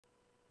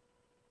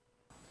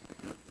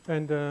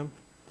And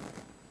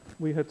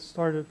we had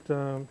started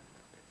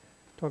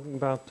talking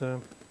about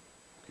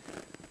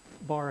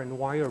bar and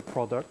wire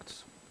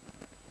products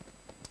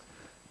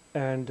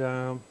and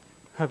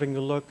having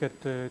a look at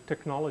the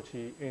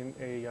technology in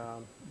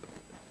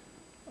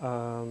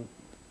a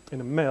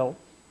mill.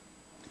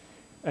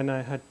 And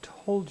I had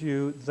told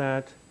you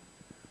that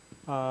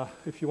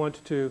if you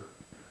wanted to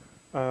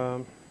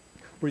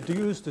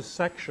reduce the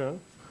section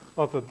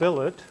of a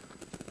billet,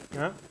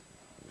 yeah,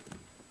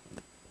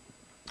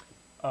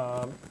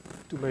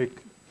 to make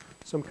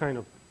some kind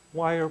of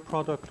wire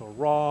product or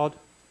rod,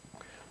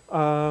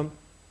 and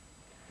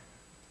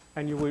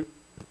you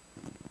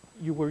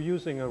were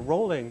using a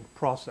rolling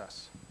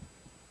process,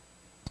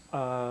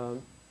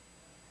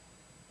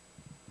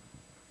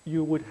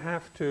 you would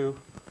have to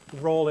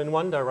roll in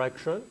one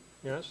direction,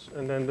 yes,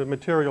 and then the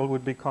material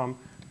would become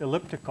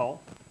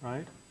elliptical,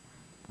 right?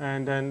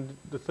 And then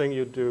the thing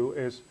you do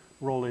is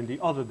roll in the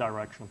other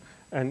direction.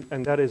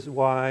 And that is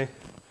why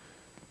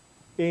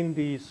in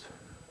these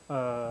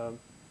rod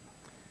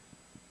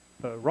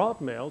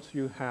mills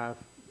you have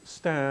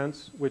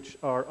stands which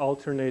are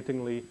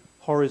alternatingly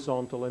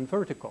horizontal and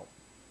vertical.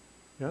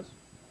 Yes?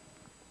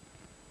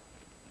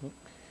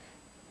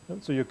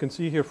 And so you can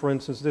see here, for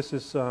instance, this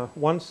is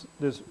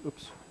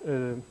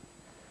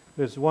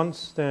there's one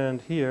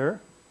stand here.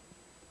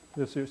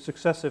 There's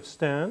successive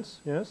stands,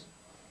 yes,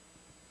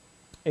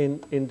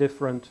 in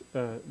different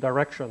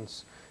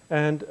directions,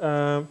 and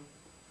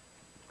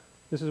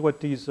this is what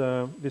these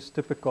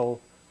typical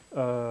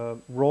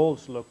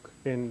rolls look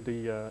in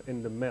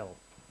the mill.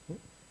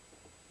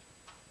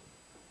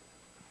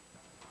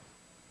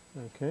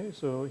 Okay,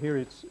 so here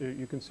it's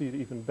you can see it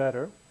even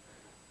better.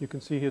 You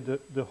can see here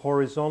the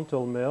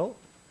horizontal mill,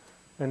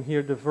 and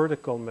here the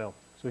vertical mill.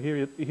 So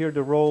here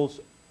the rolls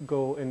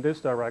go in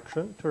this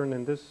direction, turn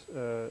in this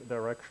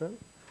direction,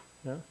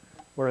 yeah.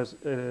 Whereas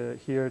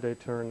here they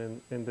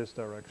turn in this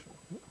direction.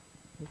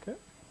 Okay,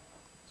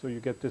 so you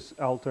get this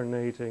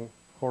alternating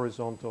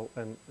horizontal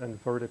and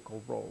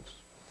vertical rolls,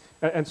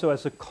 and so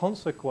as a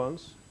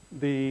consequence,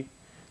 through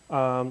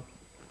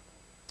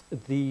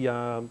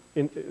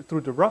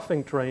the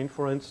roughing train,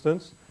 for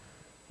instance,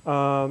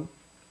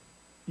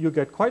 you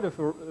get quite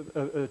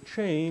a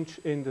change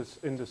in the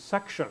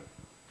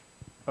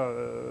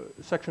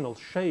sectional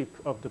shape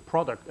of the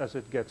product as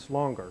it gets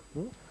longer.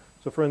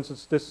 So, for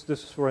instance, this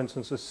is, for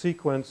instance, a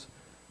sequence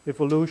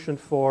evolution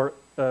for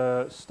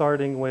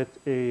starting with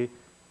a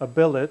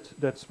billet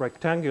that's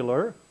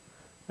rectangular,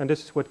 and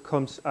this is what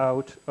comes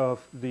out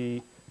of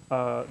the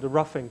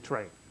roughing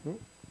train.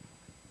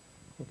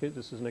 Okay,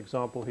 this is an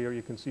example here.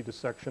 You can see the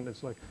section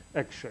is like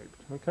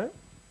egg-shaped. Okay,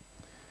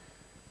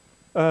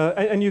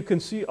 and you can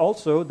see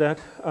also that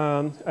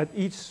at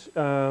each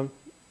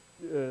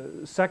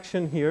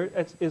section here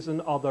it is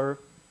another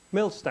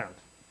mill stand.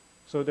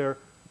 So there are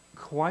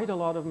quite a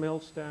lot of mill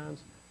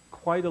stands,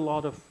 quite a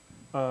lot of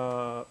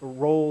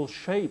roll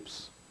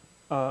shapes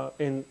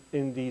in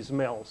these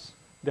mills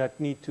that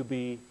need to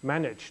be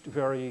managed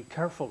very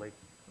carefully.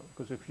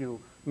 Because if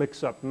you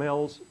mix up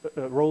rolls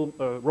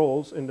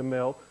in the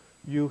mill,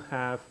 you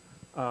have,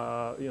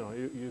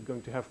 you're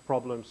going to have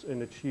problems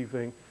in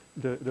achieving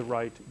the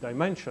right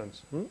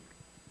dimensions.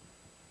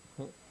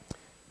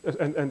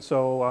 And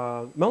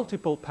so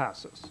multiple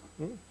passes.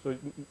 So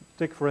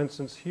take, for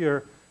instance,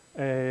 here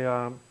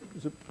a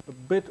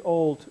bit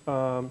old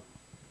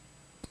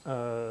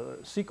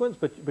sequence,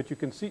 but you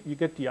can see, you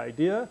get the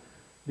idea.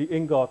 The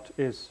ingot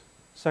is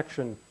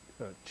section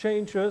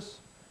changes,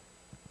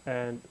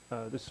 and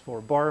this is for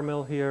a bar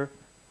mill here,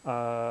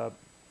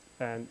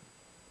 and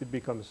it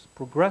becomes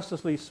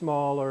progressively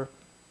smaller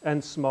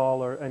and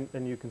smaller,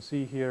 and you can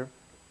see here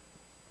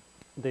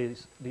the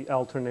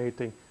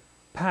alternating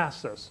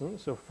passes.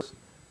 So first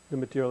the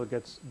material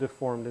gets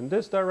deformed in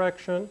this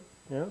direction,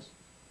 yes,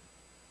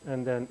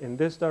 and then in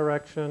this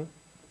direction,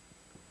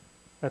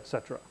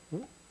 etc.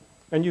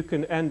 And you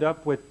can end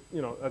up with,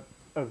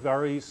 a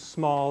very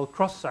small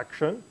cross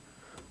section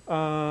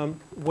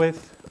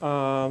with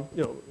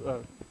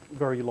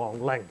very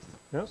long length.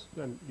 Yes,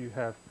 and you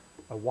have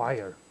a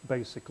wire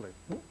basically.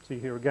 See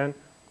here again,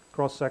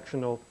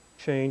 cross-sectional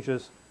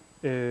changes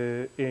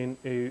in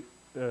a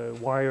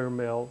wire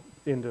mill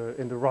in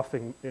the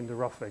roughing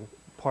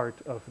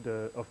part of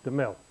the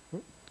mill.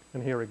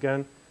 And here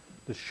again,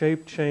 the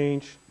shape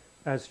change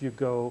as you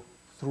go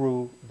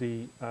through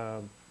the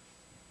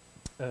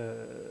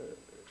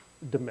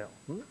mill.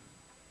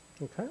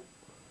 Okay,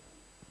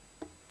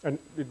 and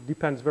it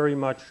depends very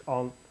much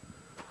on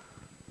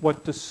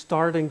what the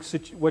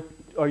what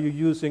are you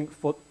using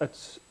for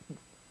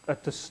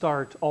at the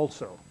start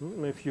also.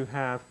 If you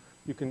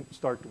can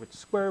start with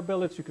square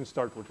billets, you can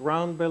start with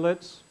round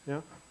billets.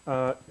 Yeah,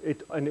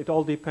 and it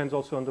all depends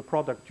also on the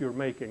product you're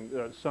making.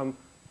 Some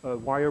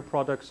wire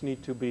products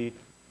need to be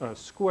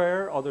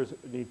square, others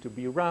need to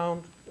be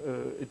round.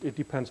 It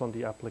depends on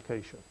the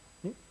application.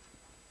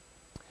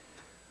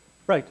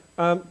 Right.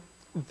 So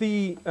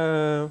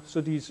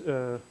these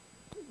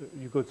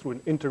you go through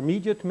an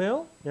intermediate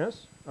mill.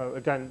 Yes.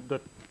 Again,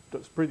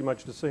 that's pretty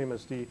much the same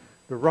as the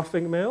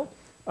roughing mill.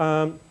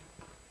 And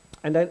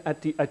then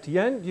at the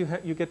end,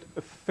 you get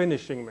a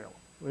finishing mill,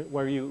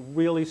 where you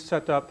really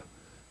set up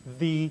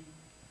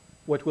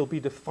what will be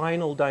the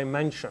final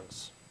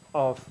dimensions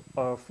of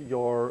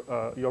your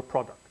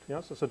product.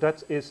 Yeah? So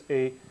that is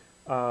a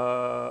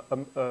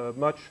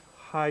much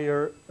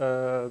higher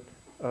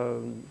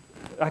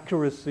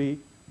accuracy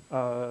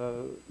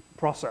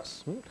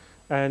process.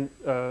 And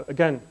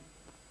again,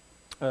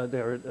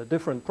 there are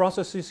different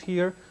processes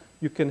here.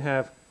 You can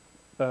have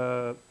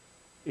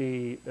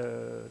a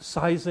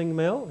sizing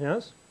mill,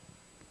 yes,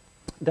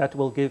 that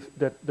will give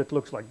that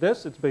looks like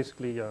this. It's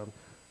basically a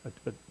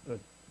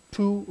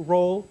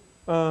two-roll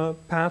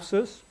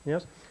passes,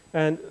 yes,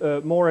 and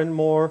more and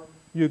more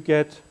you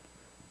get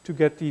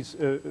these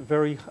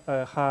very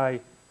high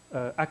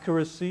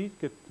accuracy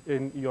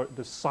in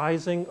the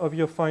sizing of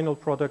your final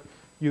product.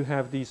 You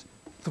have these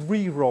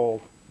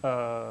three-roll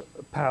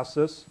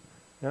passes,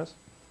 yes,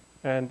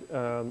 and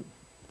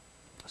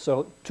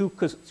so two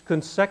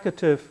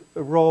consecutive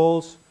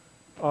rolls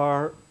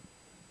are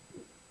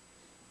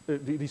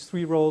these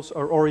three rolls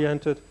are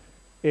oriented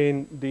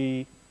in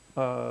the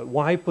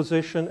Y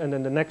position, and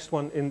then the next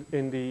one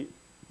in the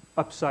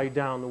upside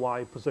down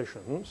Y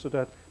position, so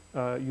that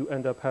you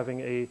end up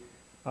having a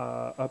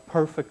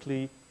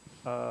perfectly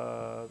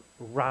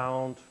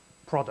round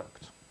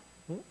product.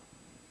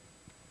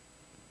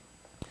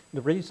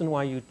 The reason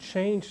why you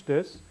change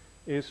this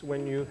is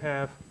when you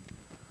have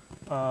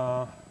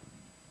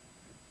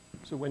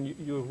so when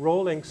you're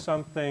rolling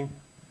something,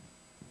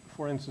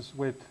 for instance,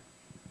 with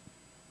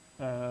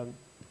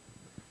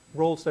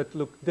rolls that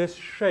look this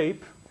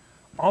shape,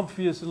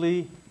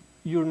 obviously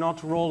you're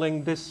not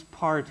rolling this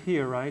part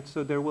here, right?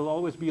 So there will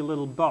always be a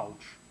little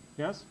bulge,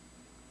 yes?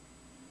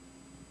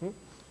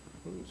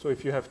 So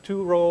if you have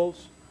two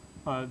rolls,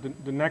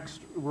 the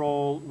next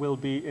roll will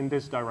be in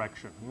this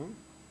direction,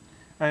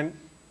 and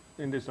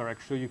in this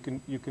direction, so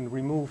you can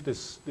remove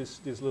these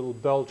little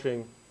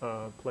bulging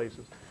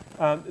places.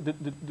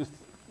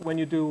 When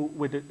you do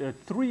with a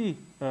three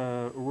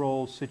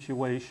roll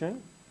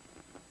situation,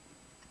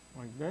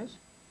 like this,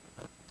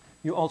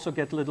 you also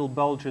get little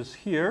bulges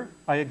here.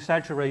 I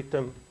exaggerate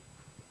them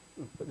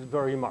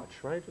very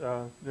much, right?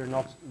 They're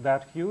not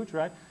that huge,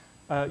 right?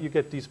 You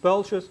get these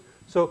bulges.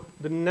 So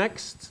the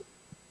next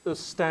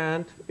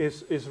stand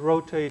is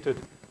rotated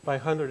by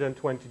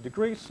 120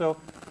 degrees. So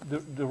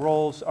the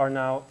rolls are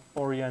now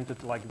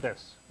oriented like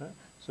this. Right?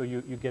 So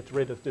you get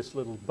rid of this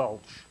little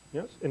bulge,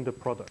 yes, in the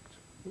product.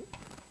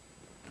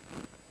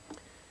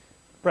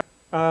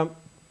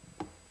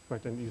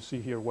 Right, and you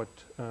see here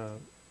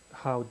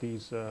how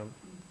these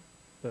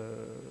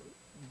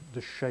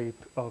the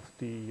shape of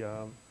the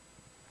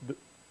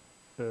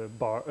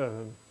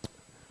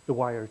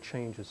wire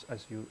changes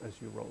as you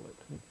roll it.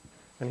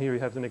 And here you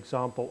have an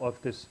example of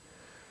this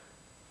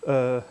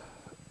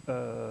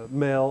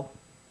mill.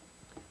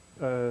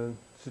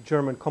 It's a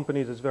German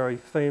company that's very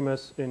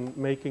famous in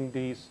making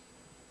these.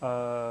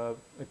 They're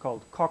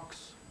called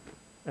cocks,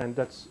 and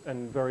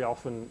very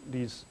often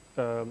these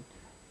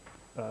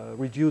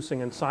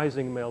reducing and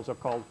sizing mills are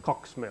called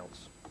Cox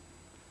mills.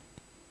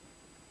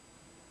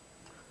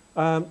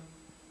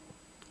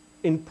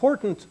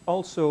 Important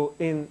also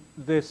in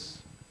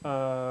this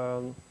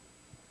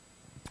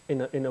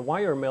in a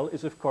wire mill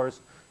is, of course,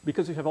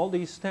 because you have all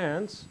these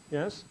stands,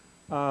 yes,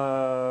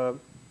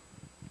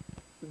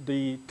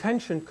 the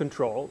tension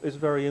control is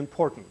very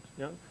important.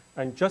 Yeah?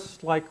 And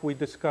just like we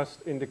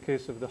discussed in the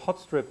case of the hot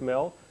strip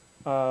mill,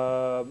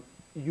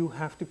 you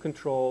have to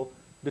control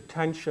the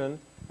tension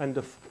and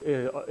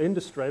in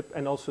the strip,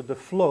 and also the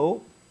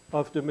flow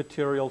of the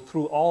material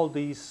through all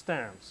these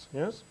stands.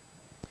 Yes,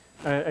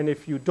 and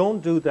if you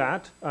don't do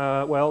that,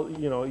 well,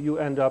 you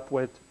end up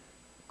with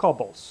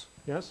cobbles.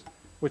 Yes,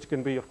 which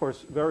can be, of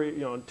course,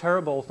 very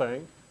terrible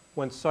thing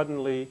when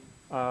suddenly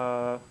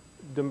the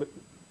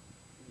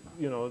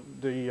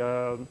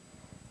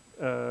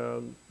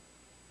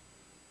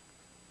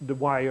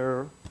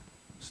wire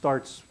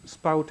starts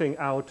spouting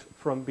out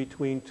from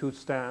between two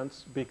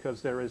stands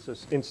because there is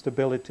this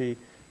instability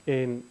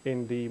in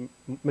the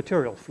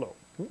material flow.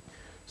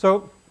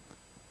 So,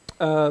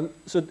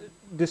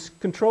 this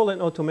control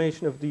and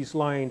automation of these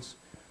lines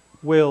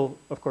will,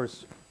 of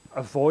course,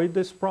 avoid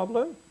this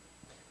problem.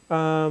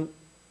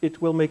 It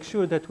will make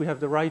sure that we have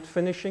the right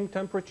finishing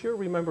temperature.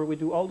 Remember, we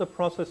do all the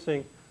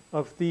processing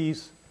of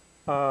these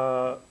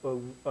low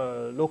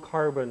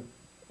carbon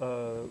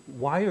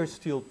wire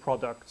steel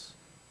products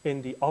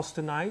in the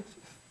austenite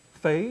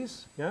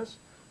phase. Yes,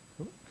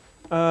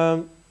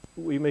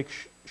 we make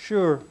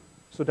sure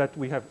so that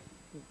we have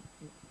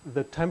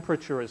the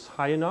temperature is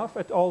high enough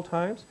at all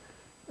times.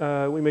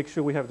 We make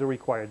sure we have the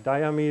required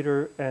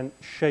diameter and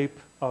shape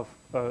of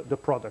the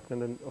product,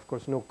 and then, of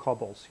course, no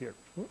cobbles here.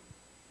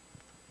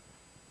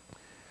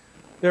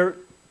 There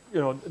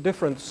are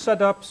different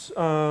setups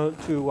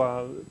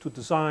to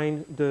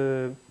design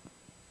the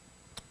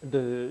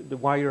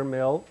wire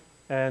mill,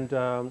 and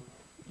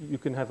you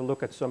can have a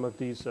look at some of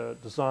these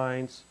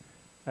designs.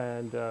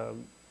 And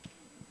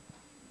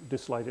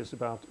this slide is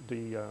about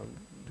the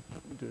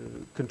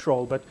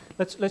control. But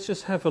let's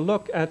just have a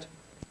look at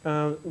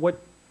what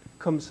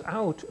comes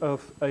out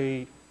of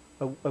a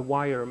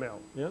wire mill.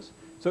 Yes.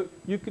 So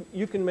you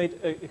can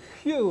make a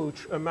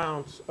huge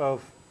amounts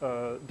of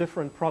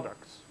different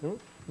products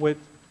with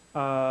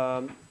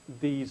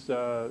these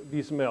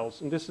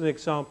mills. And this is an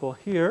example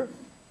here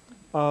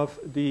of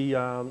the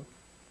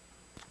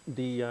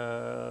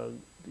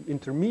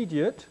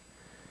intermediate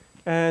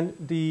and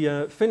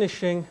the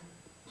finishing,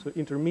 so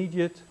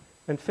intermediate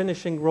and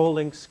finishing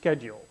rolling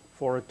schedule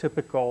for a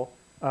typical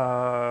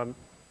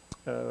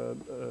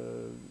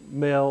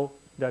mill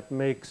that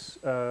makes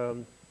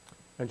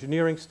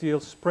engineering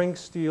steels, spring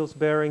steels,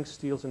 bearing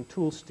steels, and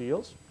tool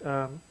steels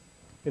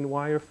in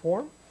wire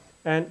form.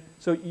 And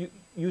so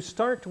you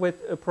start with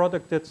a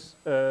product that's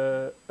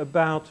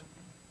about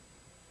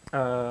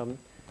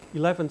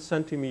 11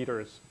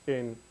 centimeters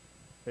in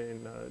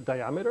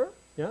diameter,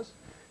 yes?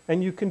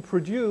 And you can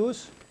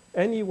produce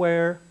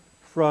anywhere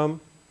from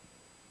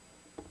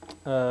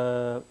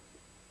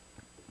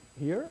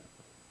here.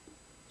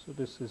 So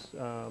this is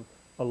a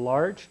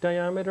large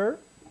diameter,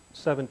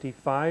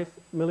 75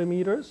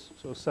 millimeters,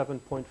 so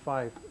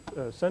 7.5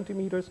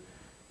 centimeters,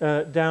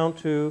 down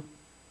to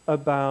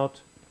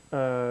about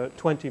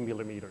 20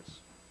 millimeters,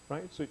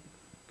 right? So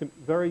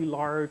very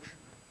large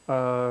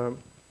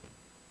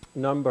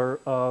number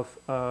of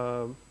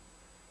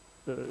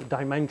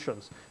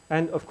dimensions.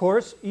 And of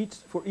course,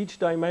 for each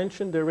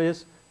dimension, there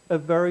is a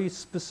very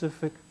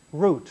specific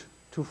route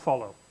to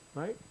follow,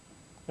 right?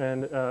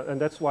 And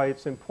that's why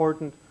it's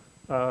important.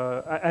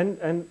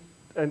 And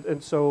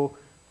so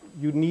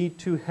you need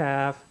to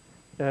have,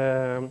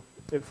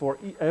 for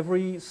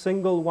every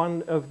single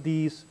one of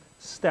these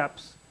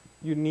steps,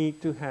 you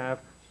need to have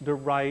the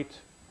right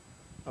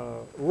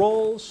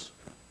rolls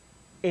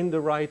in the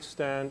right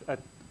stand at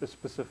a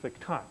specific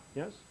time,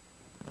 yes?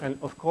 And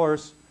of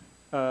course,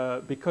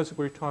 because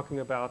we're talking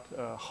about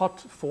hot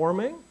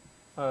forming,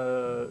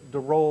 the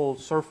roll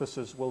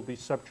surfaces will be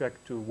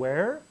subject to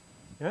wear,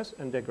 yes,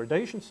 and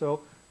degradation.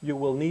 So you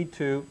will need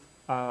to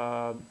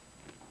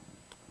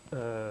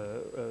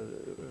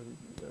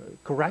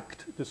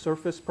correct the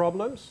surface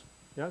problems,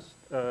 yes,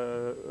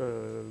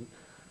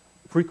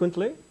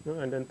 frequently,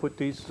 and then put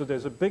these. So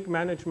there's a big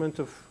management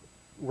of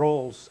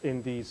rolls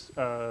in these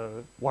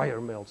wire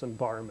mills and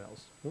bar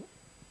mills.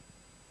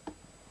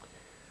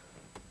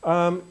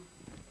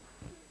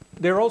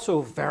 There are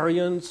also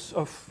variants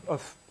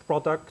of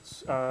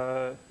products.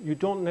 You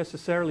don't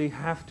necessarily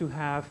have to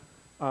have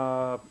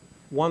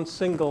one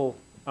single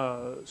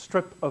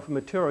strip of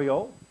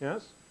material.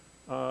 Yes,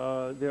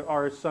 there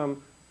are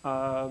some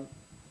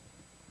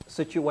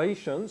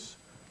situations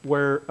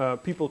where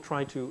people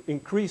try to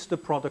increase the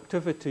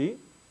productivity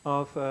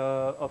of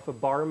a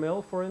bar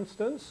mill, for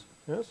instance.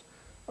 Yes,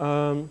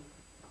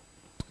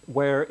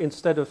 where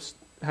instead of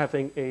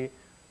having a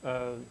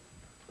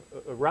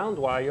round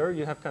wire,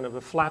 you have kind of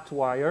a flat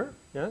wire,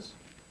 yes,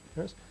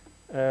 yes,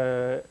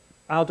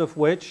 out of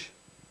which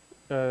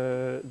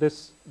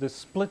this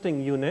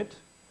splitting unit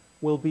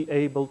will be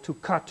able to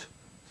cut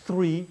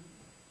three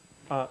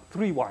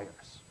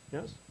wires,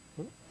 yes,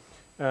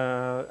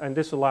 and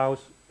this allows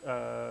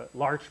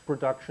large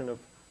production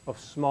of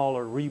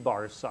smaller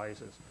rebar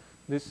sizes.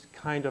 This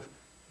kind of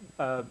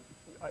I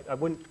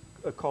wouldn't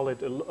call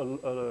it a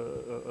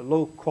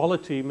low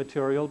quality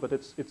material, but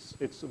it's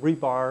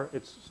rebar.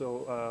 It's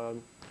so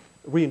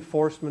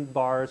reinforcement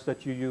bars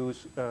that you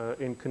use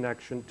in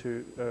connection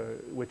to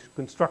with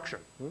construction,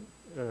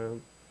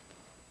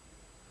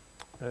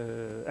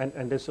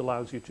 and this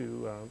allows you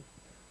to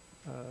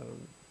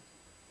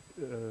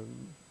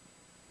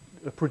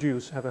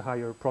have a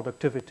higher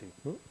productivity.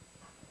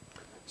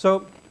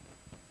 So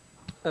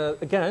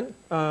again.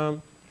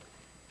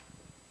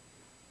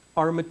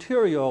 Our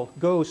material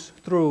goes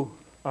through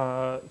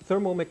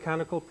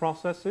thermomechanical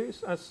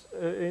processes as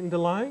in the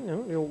line.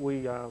 You know,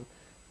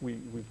 we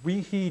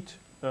reheat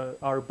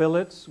our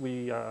billets.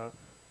 In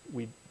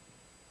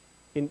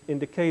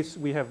the case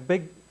we have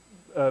big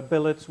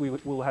billets, we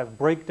will have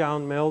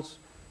breakdown mills.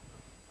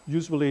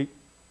 Usually,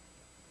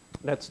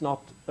 that's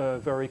not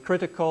very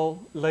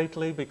critical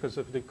lately because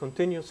of the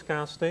continuous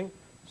casting.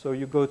 So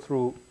you go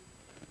through,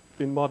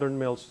 in modern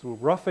mills, through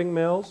roughing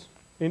mills,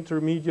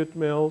 intermediate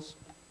mills,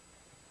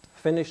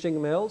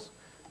 finishing mills,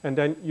 and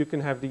then you can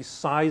have these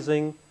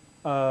sizing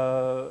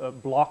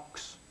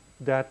blocks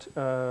that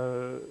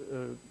so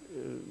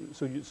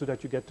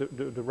that you get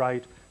the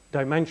right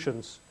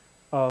dimensions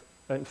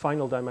and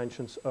final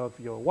dimensions of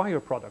your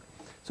wire product.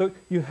 So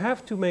you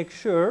have to make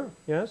sure,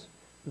 yes,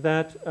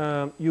 that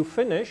you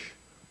finish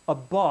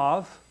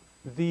above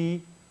the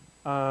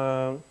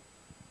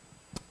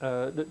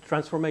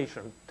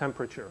transformation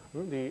temperature,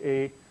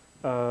 the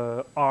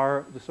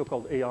the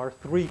so-called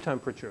AR3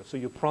 temperature. So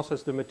you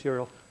process the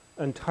material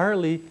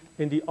entirely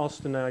in the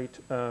austenite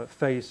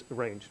phase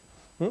range,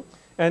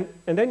 and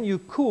then you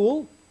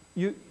cool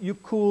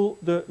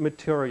the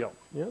material,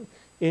 yeah,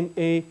 in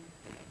a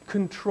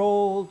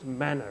controlled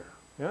manner.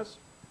 Yes.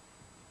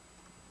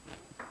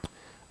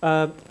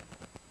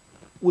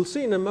 We'll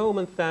see in a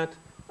moment that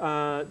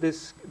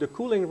the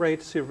cooling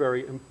rates here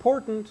very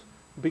important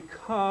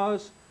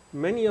because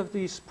many of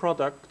these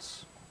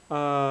products,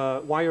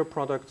 wire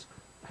products,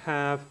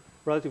 have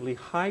relatively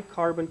high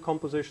carbon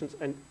compositions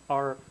and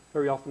are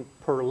very often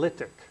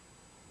pearlitic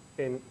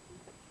in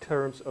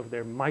terms of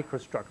their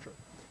microstructure.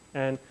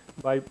 And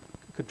by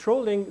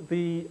controlling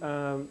the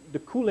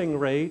cooling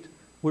rate,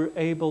 we're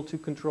able to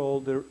control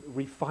the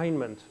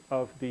refinement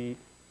of the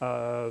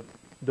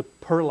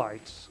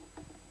pearlites,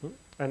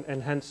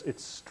 and hence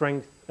its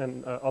strength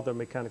and other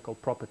mechanical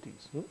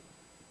properties.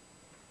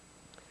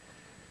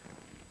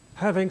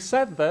 Having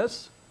said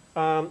this,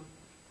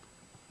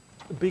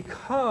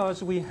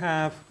 because we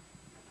have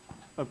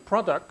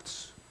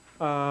products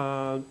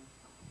of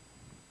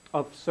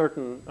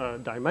certain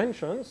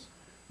dimensions,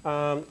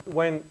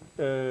 when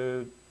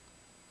the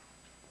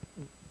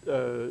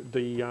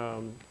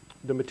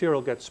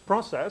material gets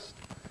processed,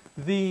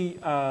 the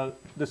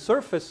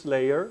surface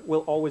layer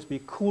will always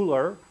be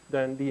cooler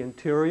than the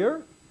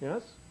interior,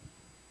 yes?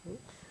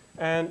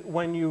 And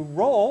when you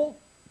roll,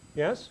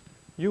 yes,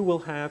 you will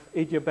have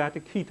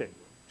adiabatic heating,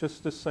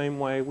 just the same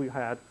way we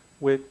had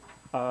with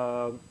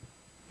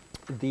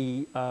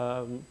the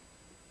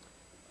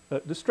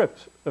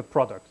stripped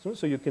product.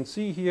 So you can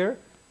see here,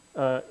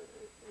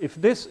 if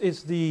this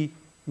is the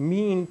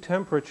mean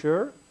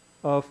temperature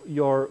of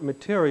your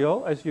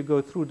material as you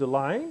go through the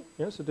line,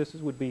 yes, so this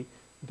would be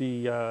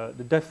the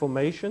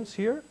deformations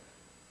here,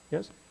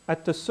 yes.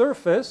 At the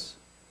surface,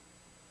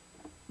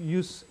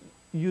 you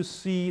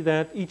see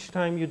that each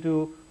time you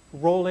do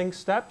rolling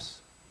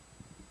steps,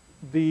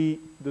 the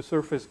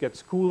surface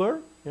gets cooler,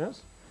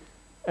 yes,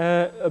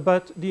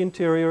 but the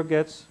interior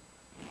gets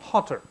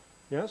hotter,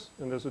 yes.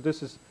 And so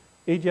this is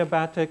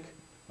adiabatic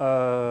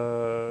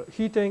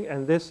heating,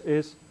 and this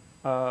is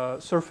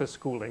surface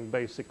cooling,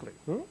 basically.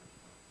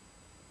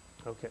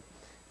 Okay,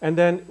 and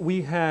then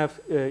we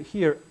have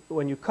here,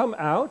 when you come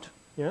out,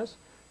 yes,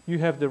 you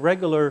have the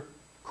regular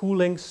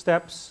cooling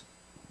steps,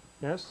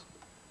 yes,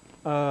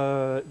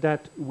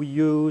 that we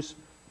use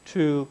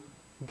to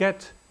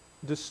get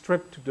the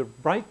strip to the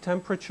right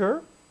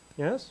temperature,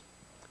 yes,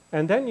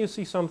 and then you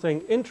see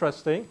something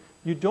interesting.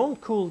 You don't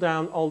cool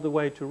down all the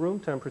way to room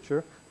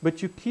temperature,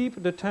 but you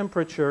keep the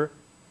temperature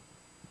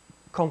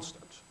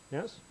constant,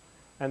 yes,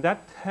 and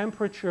that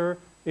temperature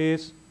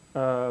is,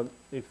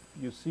 if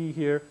you see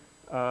here,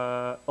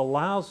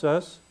 allows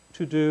us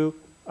to do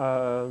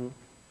to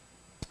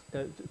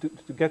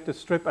get the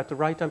strip at the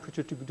right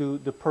temperature to do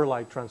the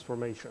pearlite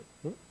transformation.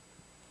 We'll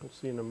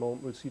see in a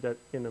moment. We'll see that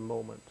in a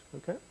moment.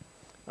 Okay,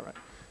 all right.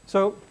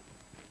 So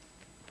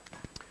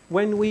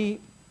when we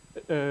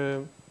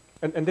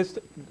and this,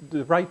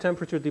 the right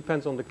temperature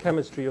depends on the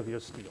chemistry of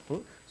your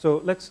steel.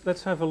 So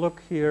let's have a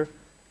look here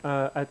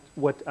at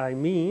what I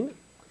mean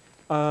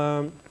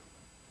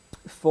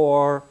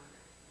for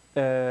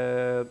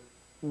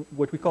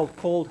what we call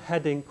cold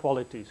heading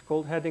qualities.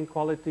 Cold heading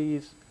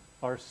qualities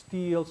are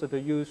steels that are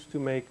used to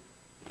make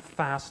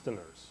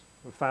fasteners.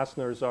 And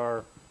fasteners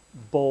are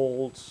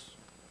bolts,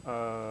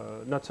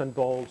 nuts and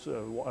bolts,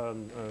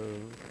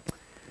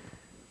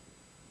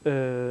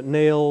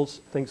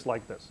 nails, things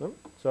like this.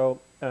 So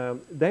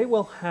they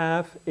will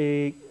have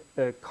a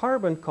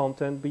carbon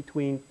content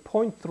between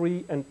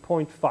 0.3 and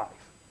 0.5,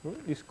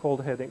 these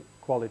cold heading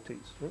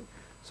qualities.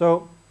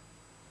 So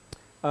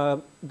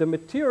the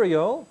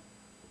material,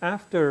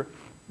 after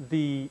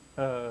the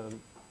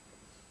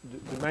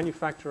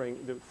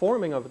manufacturing, the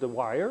forming of the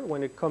wire,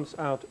 when it comes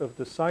out of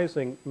the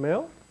sizing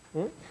mill,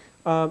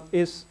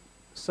 is,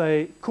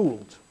 say,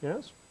 cooled.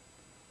 Yes.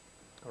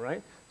 All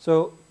right.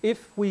 So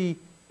if we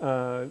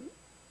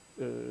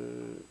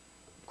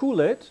cool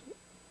it,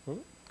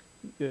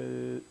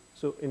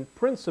 so in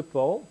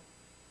principle,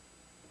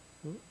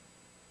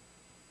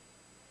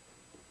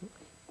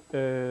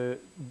 let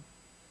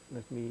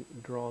me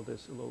draw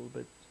this a little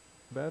bit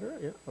better.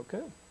 Yeah. Okay.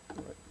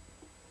 All right.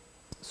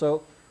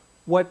 So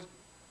what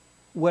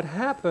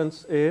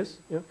happens is,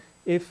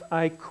 if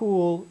I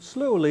cool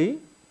slowly,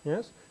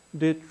 yes,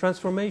 the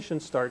transformation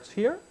starts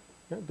here,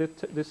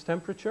 this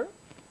temperature,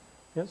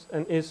 yes,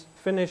 and is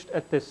finished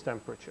at this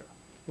temperature.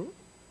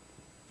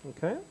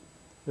 Okay.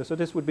 So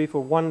this would be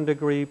for 1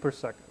 degree per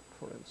second,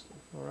 for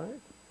instance. All right.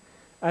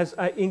 As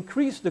I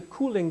increase the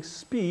cooling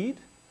speed,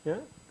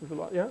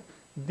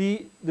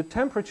 the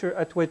temperature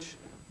at which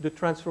the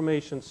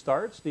transformation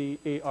starts, the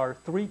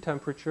AR3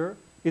 temperature,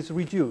 is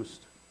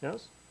reduced.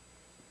 Yes.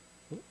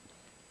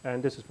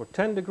 And this is for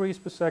 10 degrees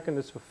per second.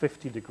 This is for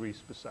 50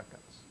 degrees per second.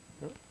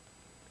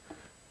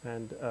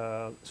 And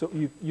so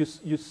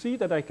you see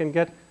that I can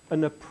get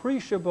an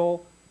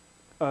appreciable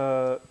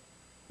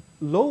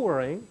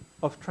lowering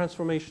of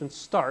transformation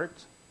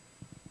start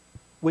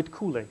with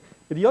cooling.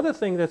 The other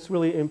thing that's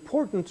really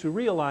important to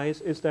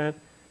realize is that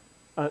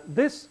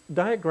this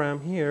diagram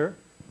here,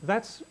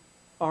 that's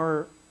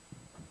our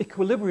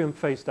equilibrium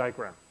phase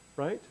diagram,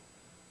 right?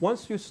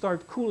 Once you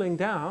start cooling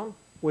down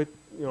with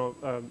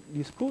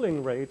these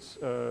cooling rates,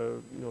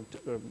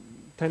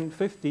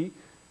 1050,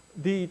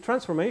 the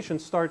transformation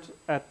starts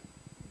at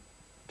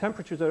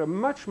temperatures that are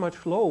much,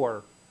 much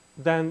lower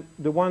than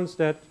the ones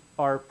that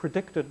are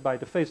predicted by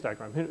the phase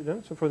diagram.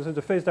 So for instance,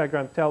 the phase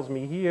diagram tells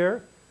me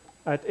here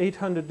at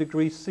 800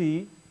 degrees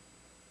C,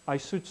 I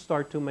should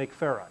start to make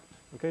ferrite.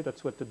 Okay,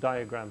 that's what the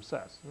diagram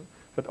says.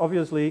 But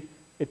obviously,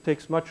 it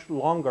takes much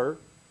longer,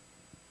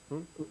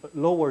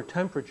 lower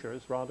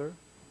temperatures rather,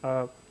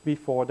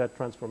 before that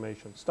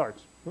transformation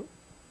starts.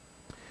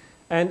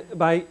 And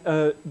by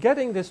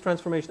getting this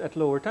transformation at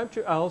lower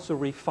temperature, I also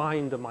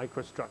refine the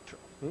microstructure.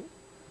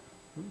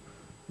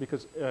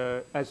 Because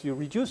as you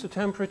reduce the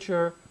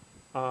temperature,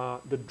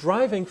 the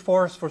driving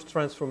force for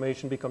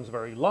transformation becomes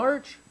very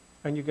large,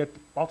 and you get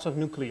lots of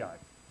nuclei.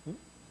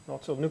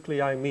 Lots of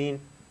nuclei mean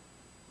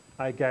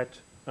I get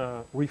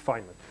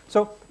refinement.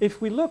 So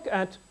if we look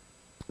at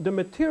the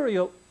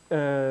material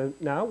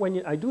now,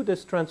 when I do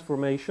this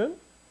transformation,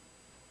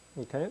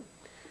 okay,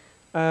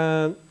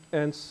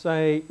 and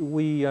say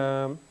we,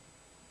 so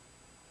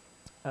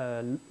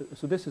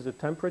this is a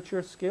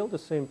temperature scale, the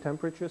same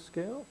temperature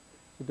scale.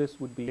 So this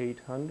would be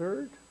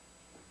 800.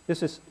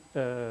 This is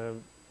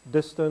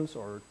distance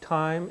or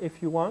time,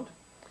 if you want.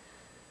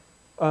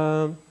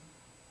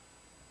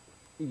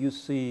 You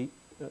see,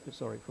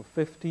 sorry, for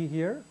 50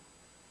 here.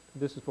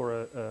 This is for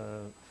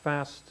a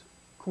fast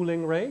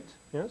cooling rate.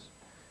 Yes.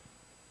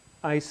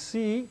 I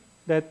see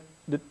that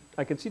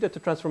I can see that the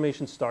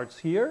transformation starts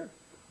here.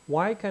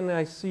 Why can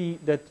I see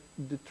that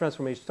the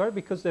transformation starts?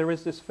 Because there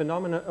is this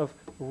phenomenon of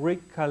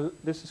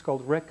this is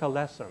called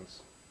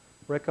recoalescence.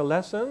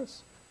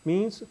 Recoalescence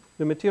means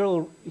the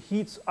material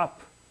heats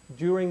up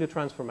during the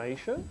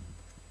transformation.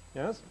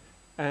 Yes,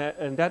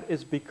 and that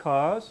is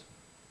because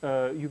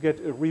you get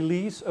a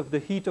release of the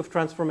heat of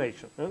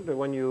transformation.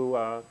 When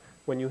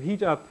you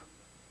heat up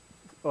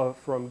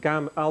from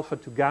alpha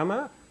to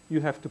gamma, you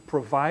have to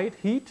provide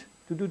heat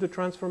to do the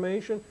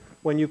transformation.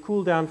 When you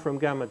cool down from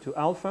gamma to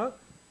alpha,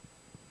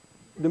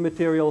 the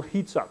material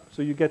heats up.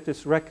 So you get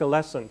this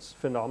recoalescence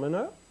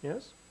phenomena.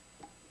 Yes.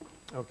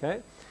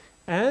 Okay.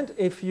 And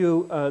if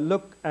you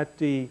look at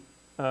the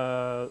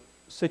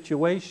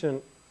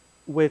situation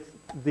with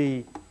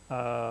the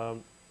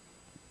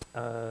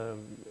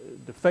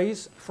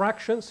phase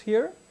fractions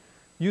here,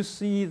 you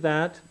see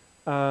that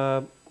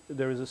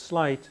there is a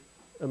slight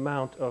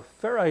amount of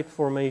ferrite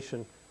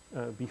formation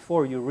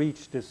before you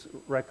reach this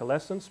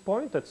recoalescence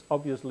point. That's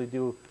obviously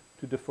due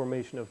to the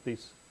formation of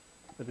this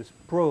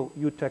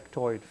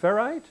pro-eutectoid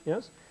ferrite.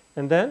 Yes,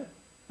 and then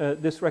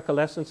this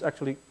recoalescence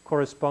actually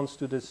corresponds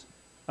to this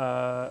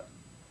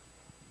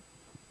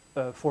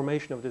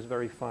formation of this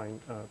very fine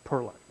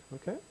pearlite.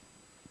 Okay.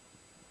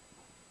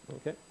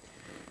 Okay.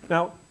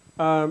 Now,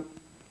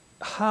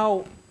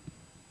 how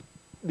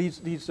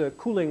these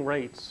cooling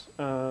rates,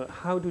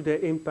 how do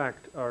they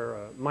impact our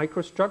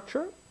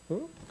microstructure?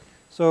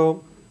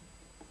 So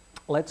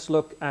let's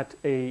look at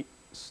a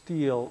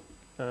steel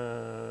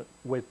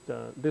with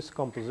this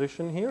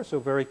composition here, so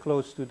very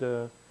close to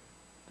the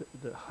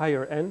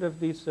higher end of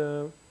these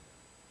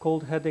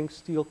cold heading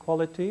steel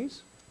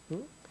qualities.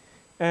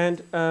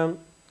 And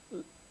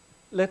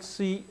let's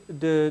see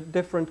the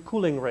different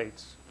cooling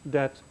rates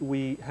that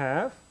we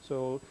have.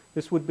 So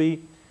this would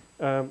be,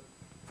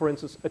 for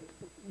instance,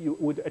 you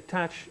would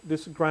attach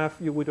this graph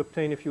you would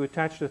obtain if you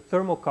attach the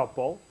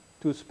thermocouple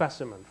to a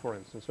specimen, for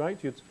instance, right?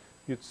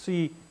 You'd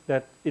see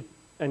that it,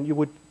 and you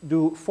would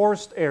do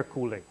forced air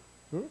cooling.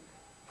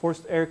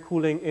 Forced air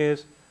cooling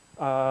is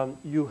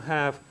you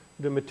have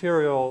the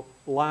material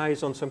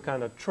lies on some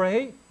kind of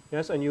tray,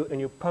 yes, and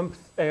you pump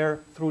air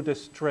through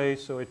this tray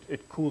so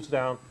it cools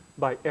down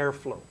by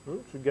airflow.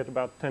 So you get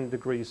about 10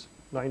 degrees,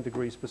 9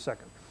 degrees per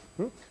second.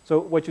 So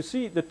what you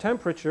see, the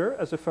temperature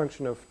as a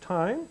function of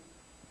time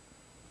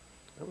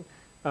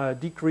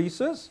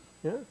decreases.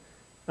 Yeah?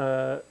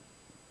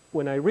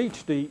 When I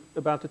reach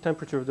about the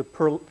temperature of the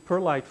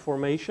pearlite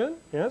formation,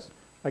 yes,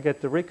 I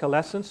get the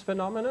recoalescence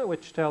phenomena,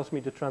 which tells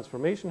me the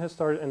transformation has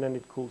started, and then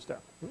it cools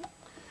down.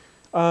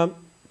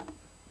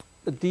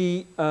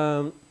 The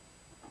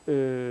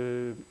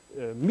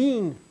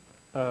mean,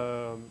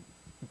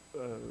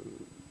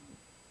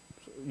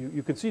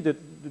 you can see that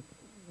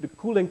the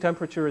cooling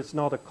temperature is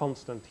not a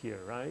constant here,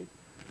 right?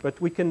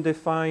 But we can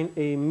define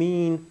a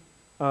mean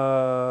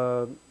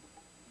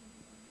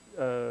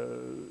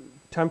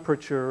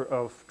temperature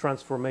of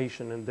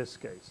transformation in this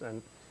case.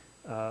 And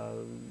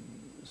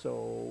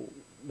so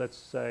let's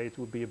say it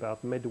would be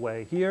about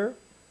midway here.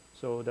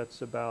 So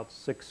that's about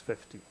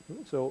 650.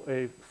 So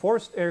a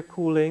forced air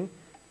cooling,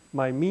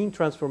 my mean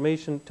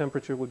transformation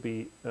temperature would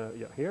be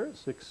here,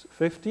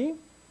 650.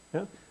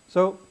 Yeah?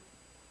 So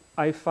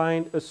I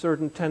find a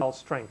certain tensile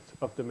strength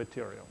of the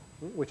material,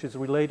 which is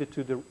related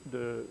to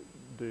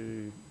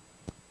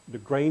the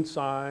grain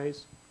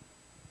size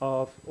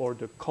of, or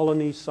the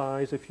colony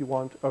size, if you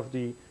want, of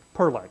the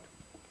pearlite.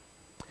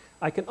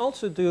 I can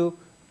also do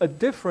a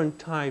different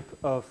type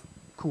of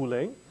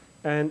cooling,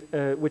 and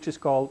which is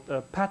called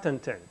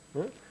patenting.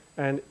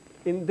 And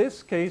in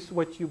this case,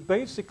 what you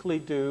basically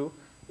do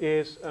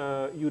is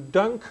you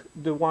dunk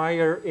the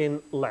wire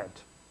in lead.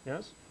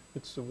 Yes,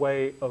 it's a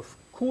way of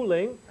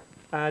cooling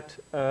at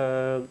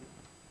a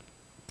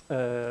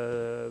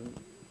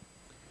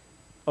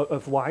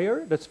of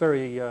wire. That's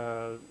very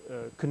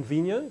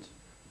convenient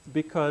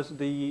because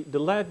the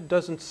lead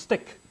doesn't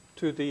stick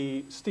to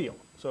the steel.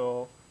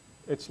 So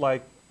it's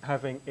like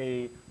having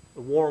a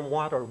warm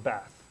water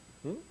bath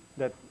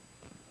that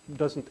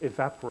doesn't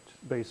evaporate,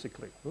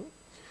 basically.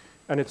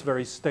 And it's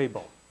very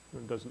stable.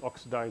 It doesn't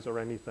oxidize or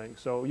anything.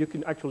 So you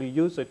can actually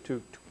use it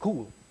to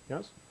cool.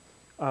 Yes.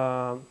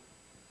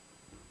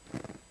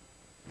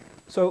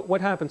 So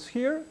what happens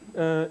here,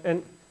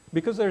 and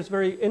because there's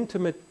very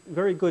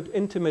good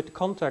intimate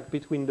contact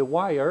between the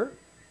wire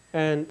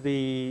and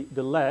the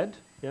lead,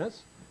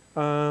 yes,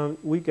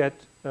 we get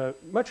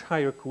much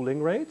higher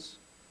cooling rates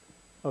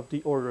of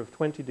the order of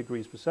 20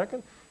 degrees per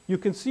second. You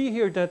can see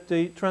here that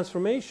the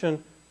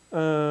transformation,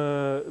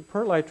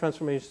 perlite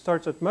transformation,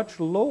 starts at much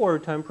lower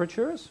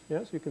temperatures.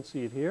 Yes, you can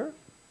see it here.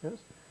 Yes,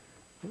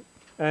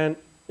 and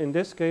in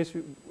this case,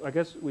 I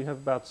guess we have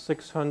about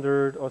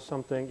 600 or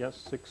something. Yes,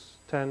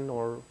 610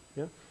 or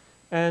yeah,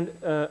 and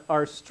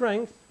our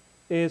strength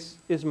is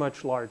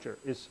much larger.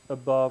 Is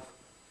above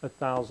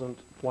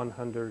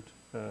 1,100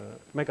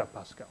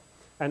 megapascal.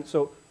 And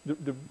so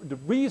the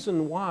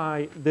reason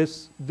why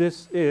this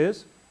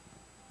is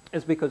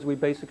because we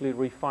basically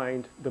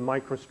refined the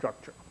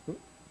microstructure.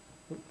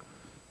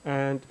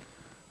 And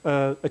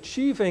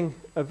achieving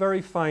a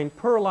very fine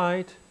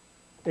perlite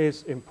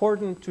is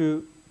important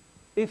to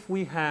if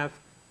we have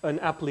an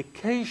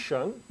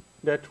application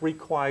that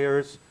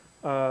requires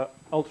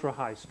ultra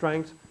high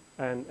strength,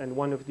 and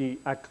one of the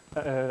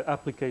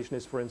application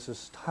is, for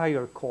instance,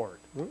 tire cord,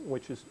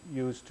 which is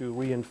used to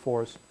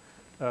reinforce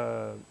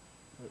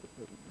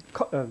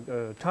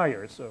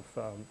tires of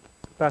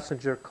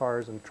passenger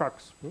cars and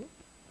trucks.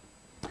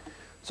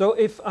 So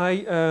if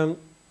I,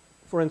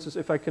 for instance,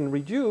 if I can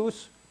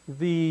reduce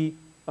the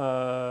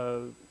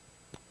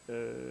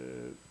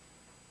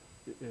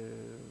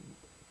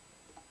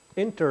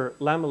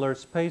interlamellar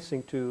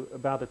spacing to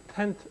about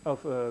 1/10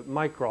 of a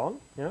micron,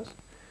 yes,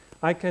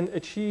 I can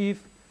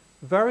achieve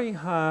very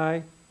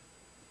high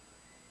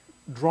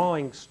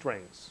drawing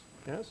strengths,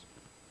 yes,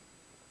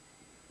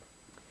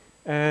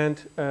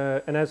 and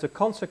as a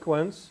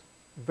consequence,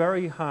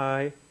 very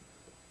high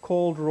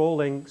cold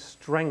rolling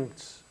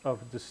strengths of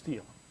the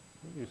steel.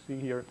 You see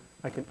here,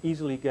 I can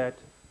easily get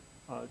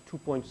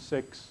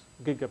 2.6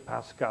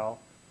 gigapascal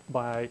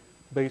by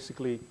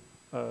basically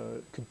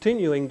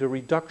continuing the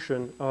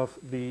reduction of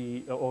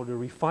or the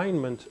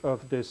refinement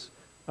of this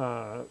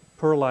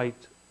perlitic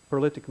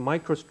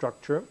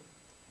microstructure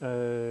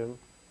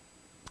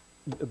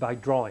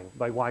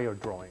by wire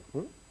drawing.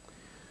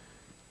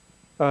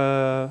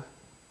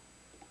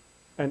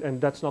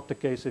 And that's not the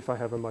case if I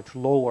have a much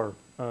lower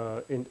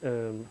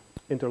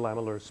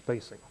interlamellar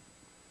spacing.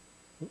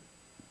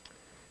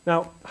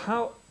 Now,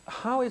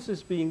 how is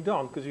this being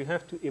done? Because you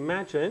have to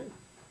imagine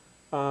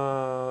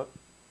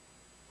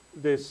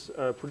this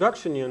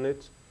production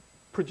unit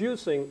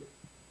producing,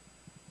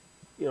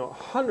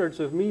 hundreds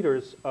of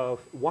meters of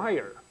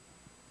wire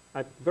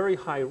at very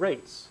high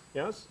rates.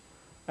 Yes,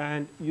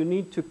 and you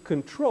need to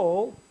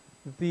control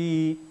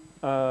the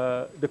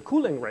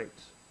cooling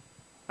rate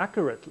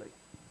accurately,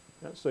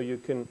 yeah? So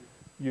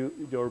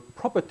your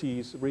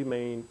properties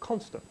remain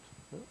constant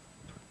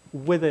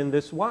within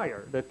this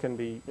wire that can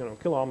be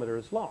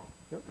kilometers long.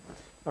 Yeah?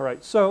 All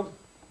right. So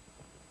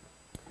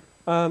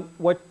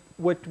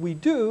what we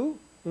do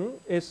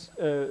is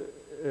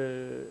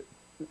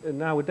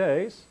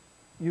nowadays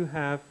you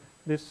have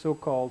this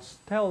so-called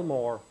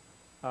Stellmore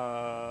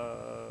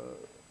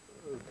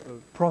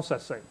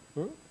processing,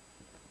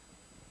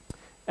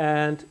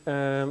 and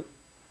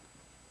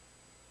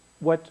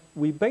what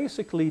we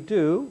basically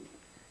do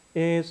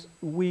is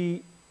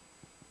we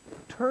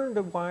turn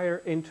the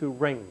wire into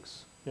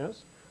rings.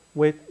 Yes,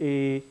 with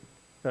a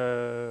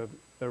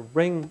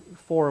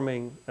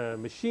ring-forming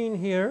machine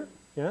here.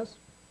 Yes,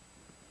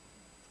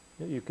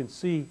 you can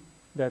see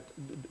that.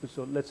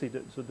 So let's see.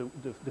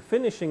 The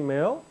finishing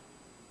mill,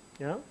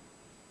 yeah,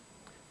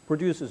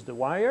 produces the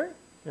wire.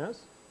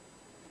 Yes,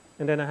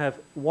 and then I have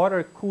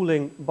water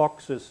cooling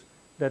boxes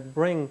that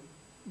bring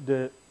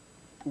the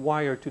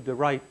wire to the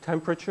right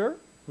temperature.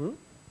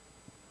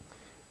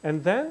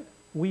 And then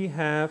we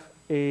have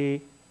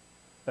a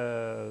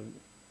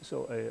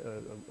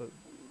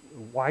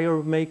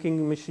wire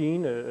making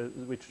machine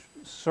which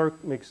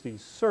makes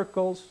these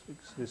circles,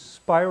 this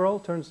spiral,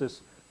 turns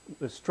this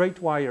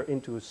straight wire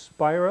into a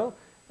spiral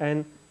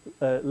and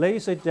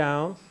lays it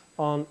down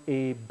on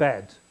a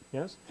bed.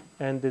 Yes,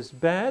 and this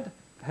bed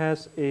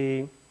is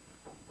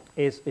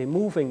a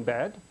moving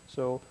bed.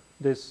 So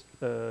this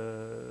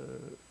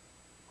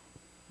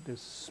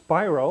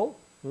spiral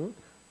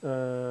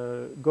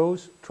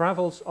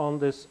travels on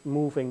this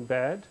moving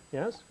bed.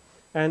 Yes,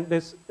 and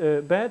this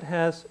bed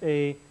has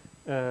a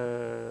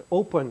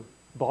open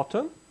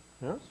bottom,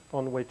 yes,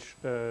 on which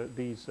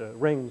these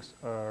rings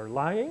are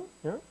lying.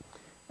 Yeah?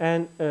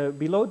 And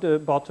below the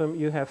bottom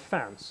you have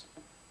fans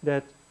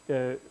that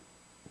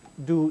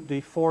do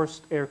the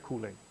forced air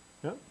cooling.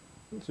 Yeah?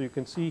 So you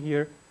can see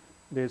here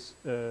this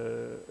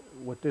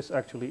what this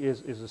actually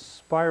is a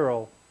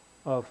spiral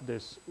of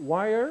this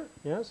wire.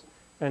 Yes,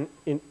 and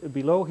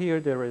below here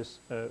there is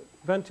a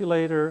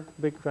ventilator,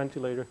 big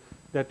ventilator,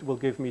 that will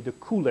give me the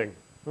cooling.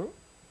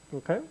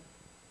 Okay.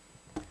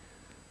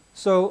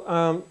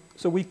 So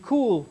so we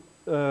cool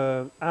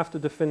after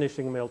the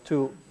finishing mill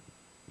to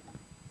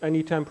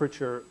any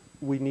temperature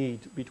we need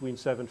between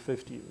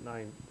 750 and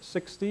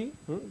 960,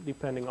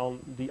 depending on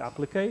the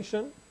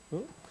application.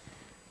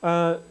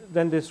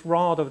 Then this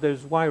rod of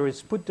this wire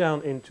is put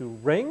down into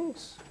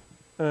rings,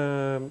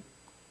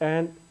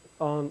 and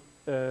on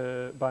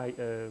by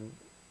a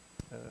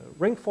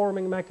ring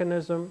forming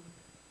mechanism,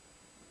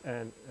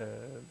 and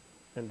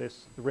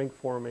this ring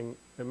forming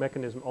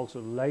mechanism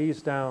also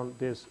lays down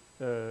this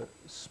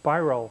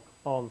spiral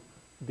on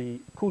the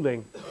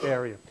cooling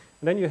area.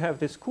 And then you have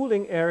this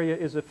cooling area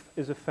is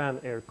a fan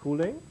air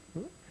cooling,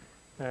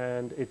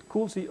 and it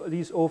cools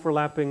these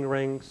overlapping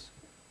rings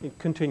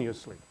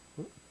continuously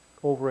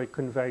over a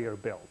conveyor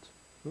belt.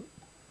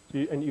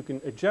 And you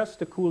can adjust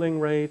the cooling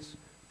rates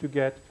to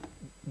get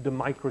the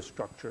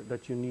microstructure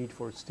that you need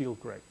for steel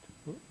grade.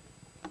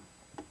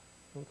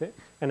 Okay,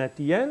 and at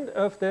the end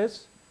of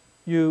this,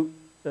 you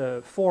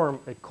form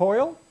a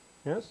coil,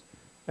 yes,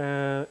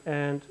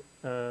 and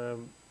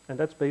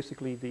that's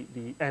basically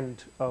the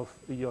end of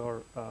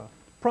your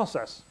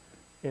process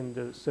in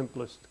the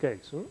simplest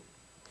case.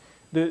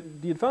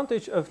 The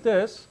advantage of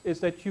this is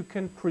that you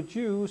can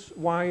produce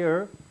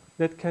wire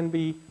that can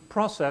be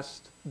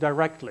processed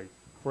directly.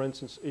 For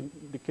instance, in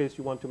the case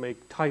you want to make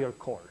tire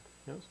cord,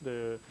 yes,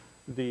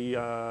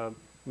 the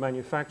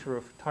manufacturer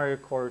of tire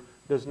cord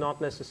does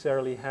not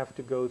necessarily have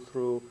to go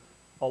through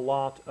a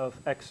lot of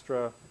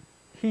extra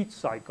heat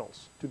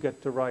cycles to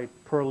get the right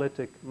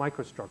pearlitic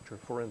microstructure,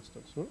 for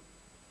instance.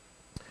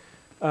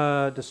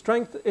 The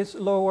strength is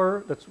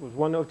lower. That's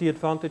one of the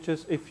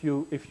advantages if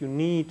you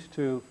need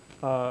to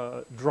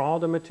draw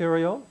the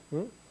material.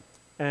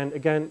 And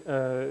again,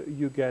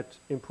 you get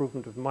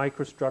improvement of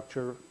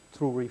microstructure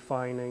through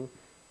refining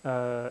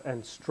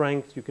and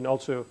strength. You can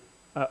also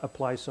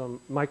apply some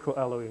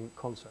microalloying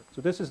concept.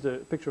 So this is the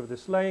picture of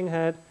this laying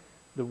head,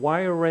 the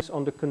wire race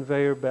on the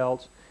conveyor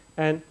belt,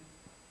 and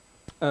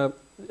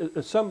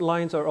some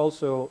lines are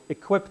also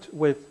equipped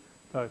with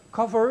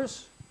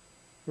covers,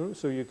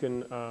 so you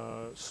can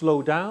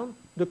slow down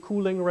the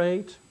cooling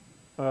rate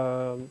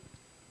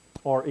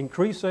or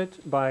increase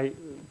it by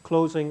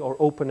closing or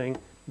opening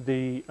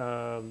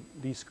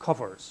these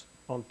covers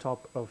on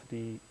top of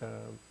the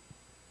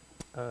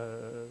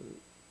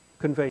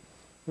conveyor.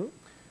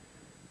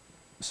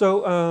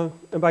 So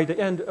by the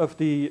end of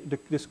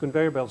this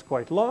conveyor belt is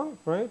quite long,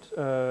 right?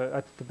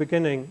 At the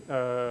beginning,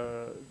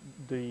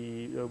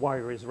 the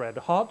wire is red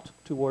hot.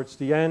 Towards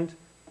the end,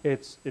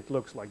 it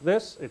looks like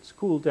this. It's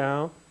cooled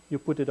down. You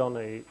put it on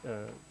a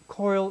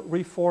coil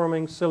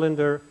reforming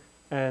cylinder,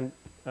 and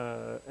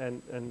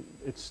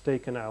it's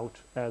taken out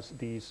as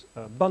these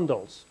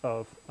bundles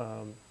of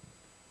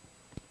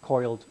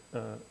coiled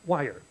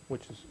wire,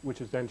 which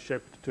is then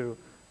shipped to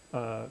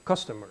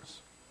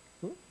customers.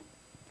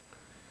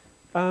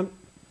 So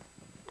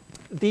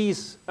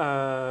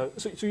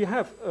you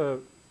have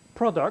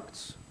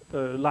products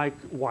like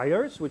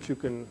wires, which you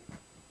can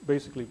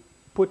basically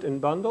put in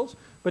bundles,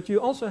 but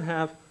you also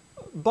have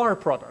bar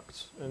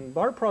products, and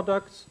bar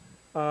products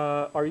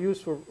are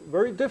used for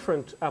very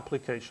different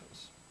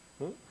applications.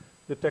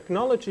 The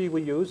technology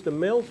we use, the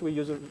mills we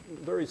use, are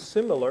very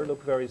similar,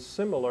 look very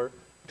similar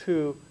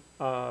to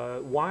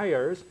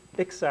wires,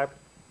 except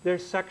their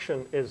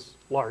section is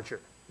larger,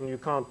 and you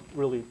can't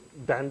really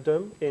bend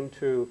them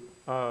into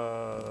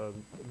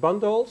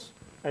bundles,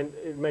 and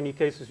in many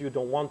cases you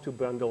don't want to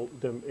bundle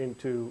them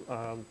into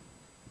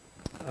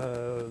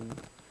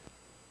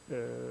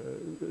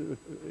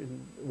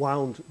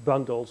wound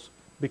bundles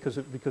because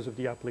of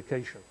the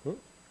application.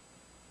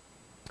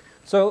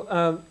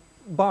 So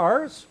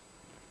bars,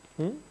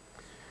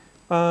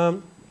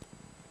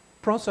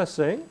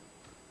 processing,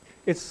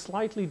 it's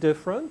slightly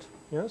different,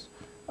 yes.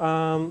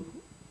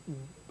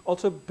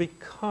 Also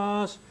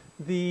because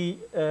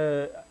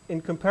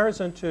in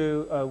comparison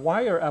to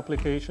wire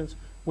applications,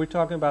 we're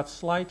talking about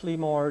slightly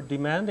more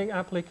demanding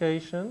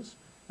applications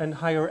and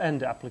higher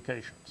end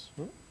applications.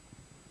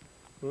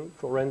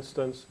 For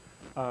instance,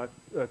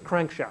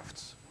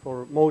 crankshafts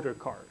for motor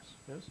cars,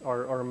 yes,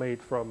 are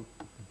made from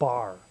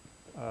bar.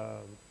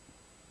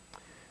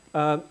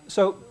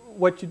 So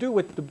what you do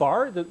with the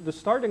bar, the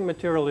starting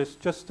material is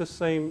just the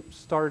same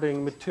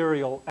starting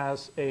material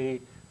as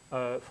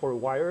for a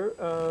wire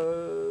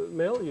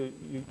mill. You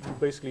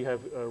basically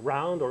have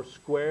round or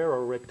square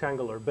or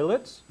rectangular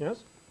billets,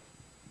 yes,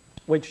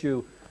 which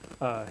you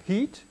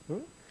heat,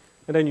 and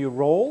then you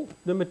roll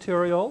the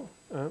material.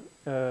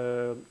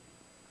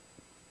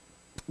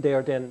 They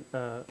are then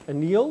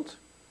annealed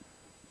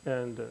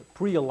and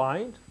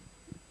pre-aligned.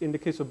 In the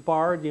case of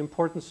bar, the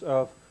importance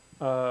of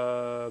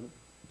the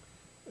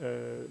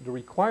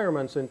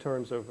requirements in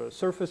terms of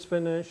surface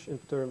finish, in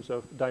terms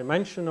of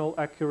dimensional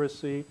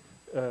accuracy,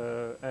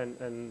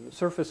 and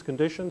surface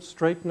conditions,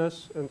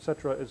 straightness,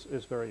 etc.,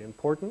 is very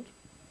important.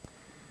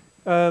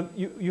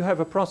 You have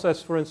a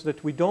process, for instance,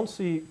 that we don't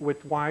see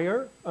with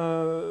wire,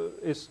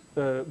 is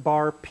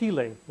bar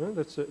peeling.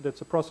 That's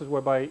a process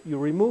whereby you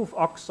remove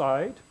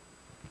oxide,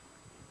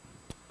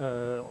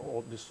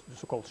 or this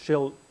so-called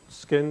shell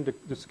skin,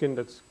 the skin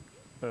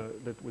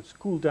that was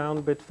cooled down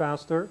a bit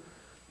faster.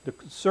 The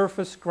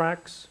surface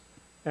cracks,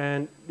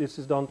 and this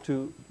is done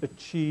to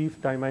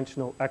achieve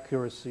dimensional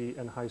accuracy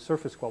and high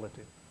surface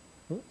quality.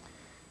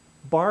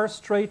 Bar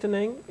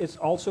straightening is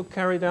also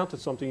carried out.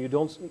 It's something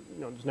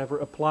it's never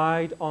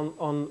applied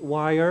on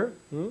wire.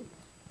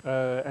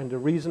 And the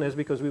reason is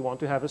because we want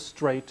to have a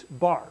straight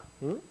bar.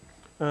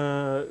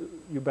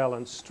 You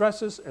balance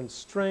stresses and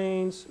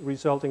strains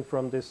resulting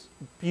from this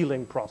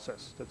peeling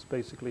process. That's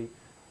basically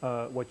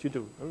what you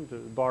do. The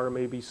bar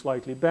may be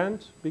slightly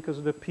bent because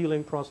of the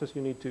peeling process.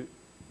 You need to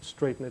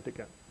straighten it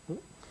again.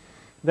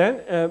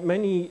 Then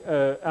many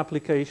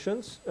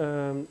applications,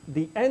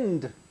 the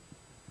end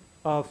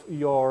of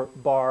your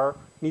bar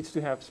needs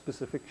to have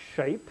specific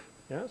shape,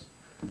 yes,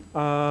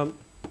 and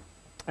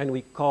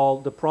we call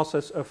the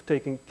process of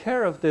taking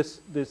care of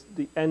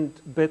the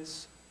end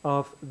bits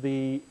of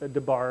the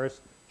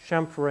bars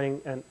chamfering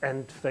and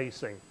end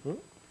facing.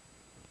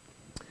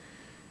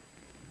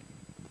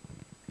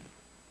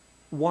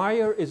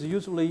 Wire is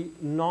usually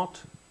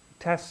not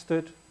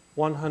tested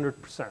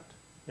 100%.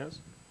 Yes,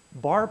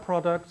 bar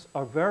products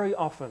are very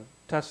often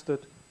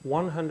tested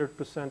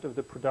 100% of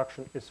the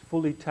production is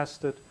fully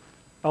tested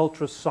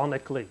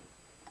ultrasonically,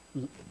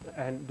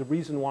 and the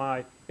reason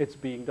why it's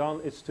being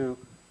done is to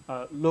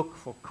look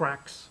for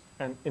cracks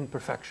and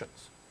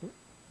imperfections.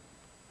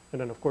 And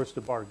then of course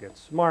the bar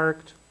gets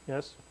marked,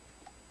 yes,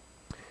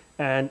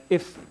 and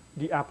if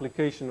the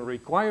application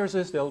requires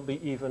this, there'll be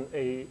even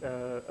a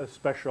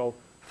special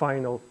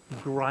final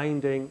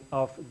grinding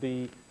of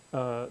the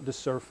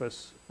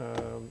surface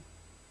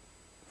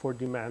for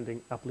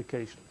demanding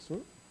applications.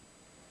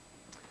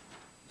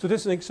 So this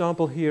is an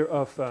example here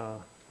of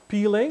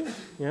peeling,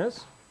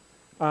 yes.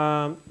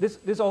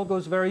 This all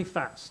goes very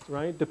fast,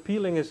 right? The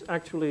peeling is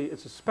actually,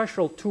 it's a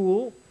special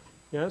tool,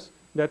 yes,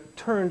 that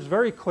turns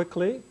very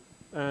quickly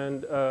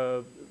and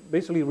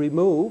basically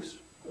removes,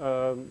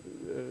 a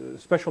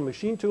special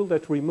machine tool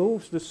that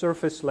removes the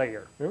surface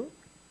layer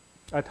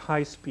at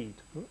high speed.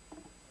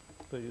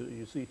 So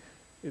you see,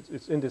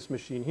 it's in this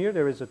machine here.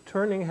 There is a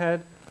turning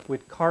head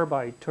with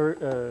carbide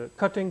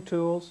cutting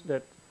tools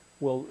that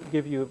will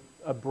give you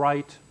a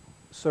bright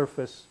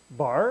surface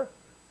bar.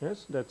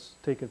 Yes, that's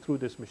taken through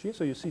this machine.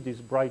 So you see these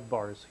bright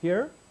bars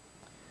here.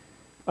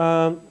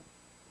 So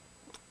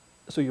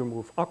you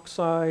remove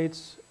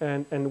oxides,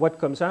 and what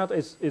comes out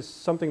is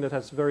something that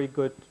has very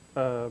good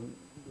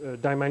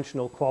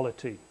dimensional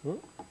quality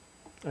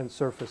and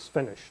surface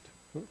finished.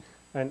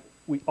 And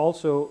we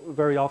also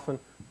very often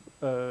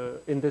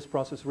in this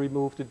process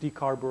remove the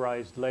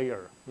decarburized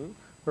layer.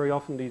 Very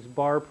often these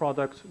bar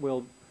products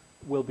will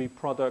be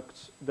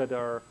products that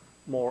are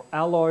more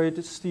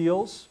alloyed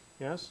steels,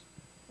 yes.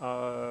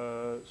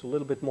 It's a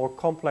little bit more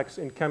complex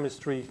in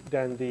chemistry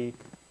than the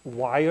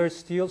wire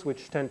steels,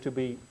 which tend to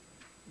be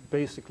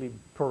basically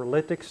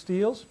pearlitic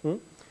steels.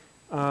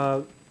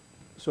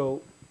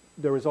 So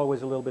there is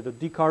always a little bit of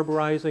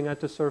decarburizing at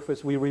the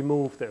surface. We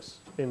remove this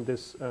in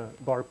this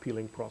bar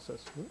peeling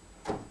process.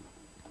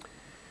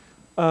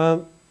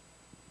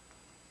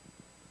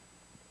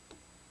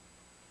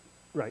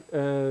 Right.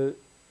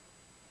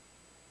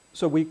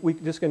 So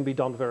this can be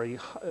done very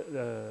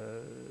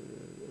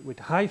with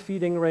high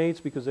feeding rates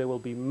because there will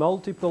be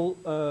multiple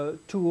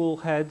tool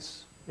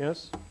heads,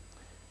 yes,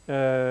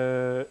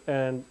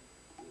 and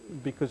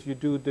because you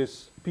do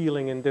this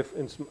peeling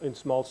in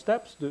small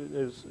steps,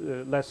 there's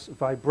less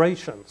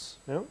vibrations,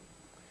 yeah?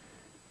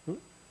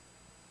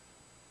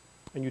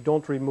 And you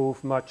don't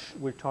remove much.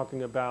 We're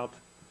talking about,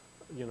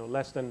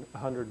 less than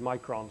 100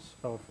 microns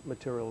of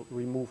material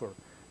remover.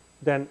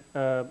 Then,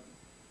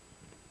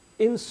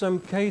 in some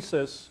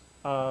cases,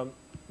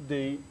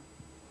 the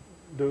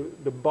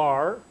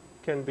bar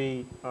can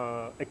be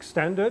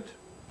extended,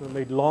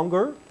 made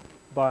longer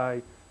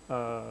by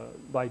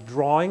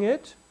drawing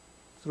it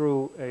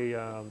through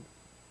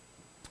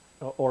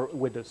or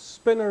with a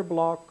spinner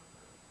block,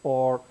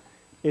 or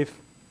if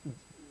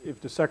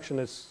the section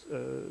is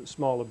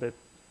a bit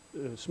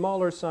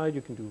smaller side,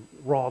 you can do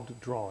rod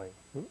drawing.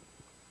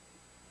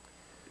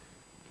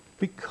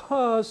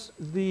 Because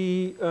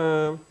the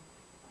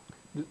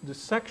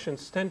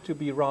sections tend to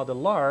be rather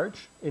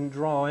large in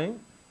drawing,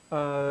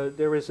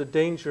 there is a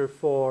danger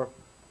for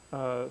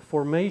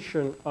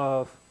formation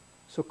of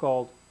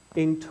so-called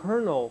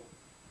internal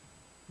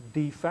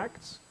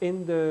defects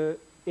in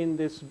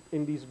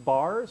these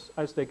bars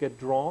as they get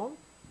drawn,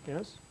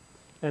 yes,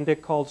 and they're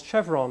called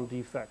chevron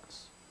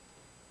defects.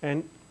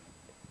 And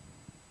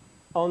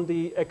on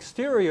the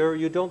exterior,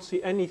 you don't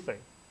see anything.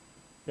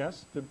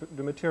 Yes,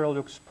 the material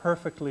looks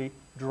perfectly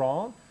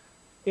drawn.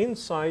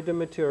 Inside the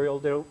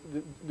material,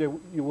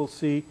 you will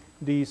see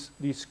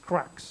these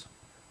cracks.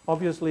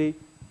 Obviously,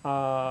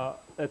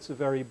 that's a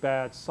very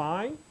bad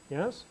sign.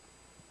 Yes,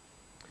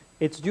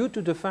 it's due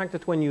to the fact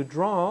that when you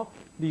draw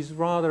these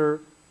rather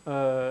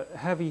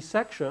heavy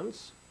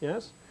sections,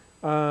 yes,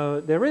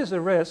 there is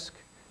a risk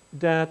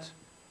that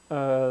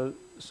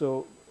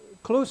so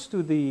close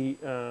to the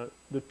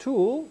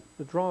tool,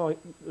 the drawing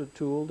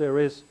tool, there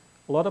is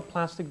a lot of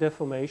plastic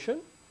deformation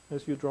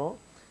as you draw,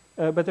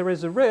 but there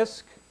is a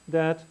risk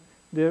that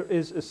there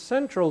is a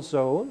central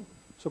zone,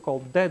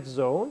 so-called dead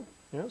zone,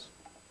 yes,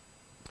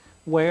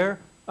 where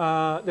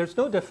there's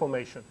no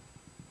deformation,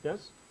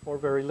 yes, or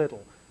very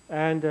little,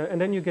 and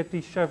then you get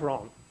these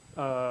chevron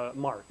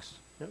marks,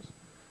 yes.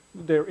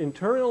 They're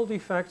internal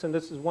defects, and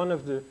this is one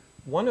of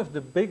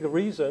the big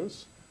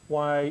reasons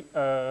why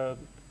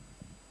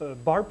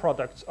bar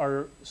products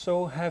are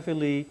so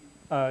heavily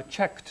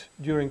checked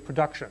during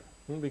production,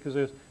 because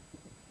there's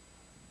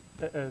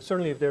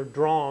certainly if they're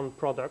drawn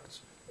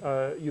products,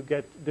 you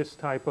get this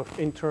type of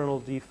internal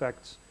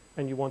defects,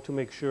 and you want to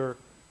make sure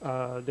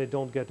they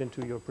don't get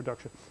into your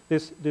production.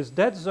 This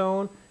dead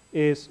zone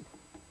is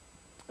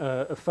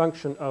a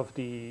function of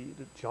the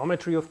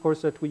geometry, of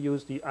course, that we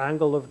use, the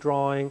angle of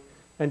drawing,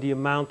 and the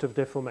amount of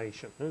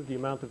deformation. The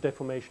amount of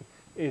deformation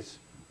is,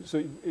 so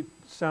it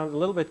sounds a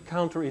little bit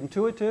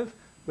counterintuitive,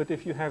 but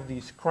if you have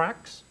these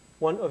cracks,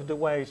 one of the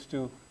ways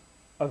to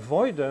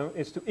avoid them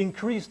is to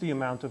increase the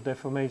amount of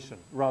deformation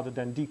rather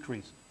than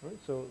decrease. Right?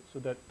 So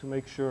that to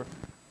make sure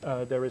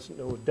there is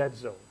no dead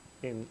zone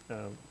in.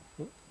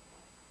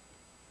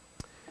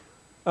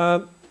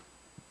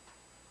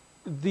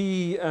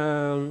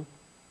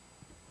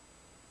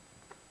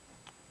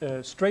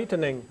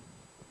 Straightening,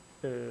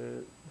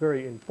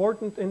 very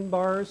important in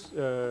bars.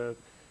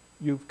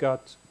 You've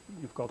got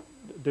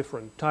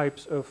different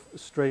types of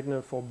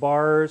straightener for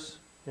bars.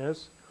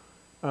 Yes,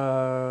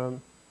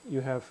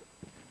 you have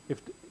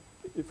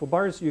for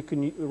bars you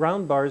can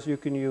round bars you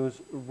can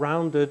use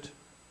rounded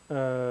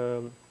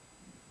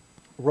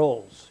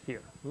rolls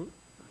here.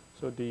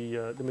 So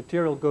the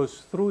material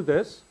goes through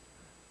this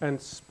and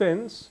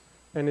spins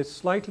and is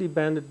slightly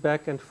bended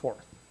back and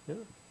forth, yeah?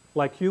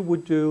 Like you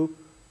would do.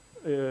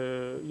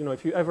 You know,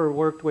 if you ever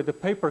worked with a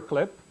paper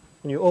clip,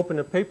 when you open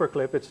a paper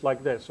clip, it's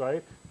like this,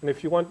 right? And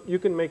if you want, you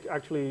can make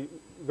actually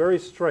very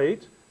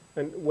straight,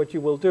 and what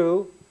you will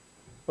do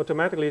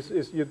automatically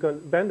is you can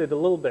bend it a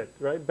little bit,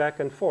 right, back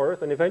and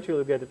forth, and eventually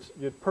you get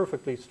it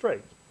perfectly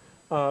straight.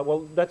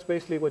 Well, that's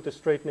basically what the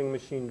straightening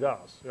machine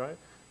does, right?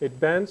 It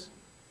bends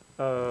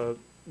the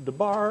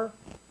bar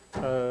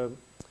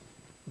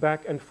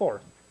back and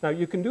forth. Now,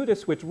 you can do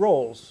this with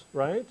rolls,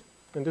 right?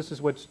 And this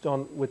is what's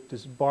done with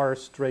this bar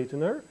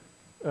straightener,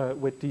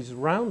 with these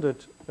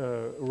rounded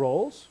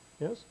rolls,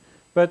 yes?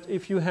 But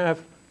if you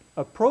have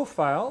a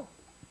profile,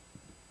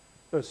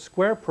 a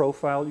square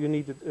profile, you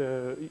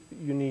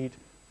need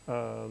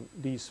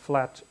these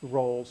flat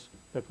rolls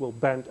that will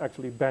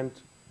actually bend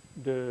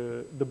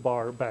the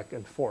bar back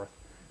and forth.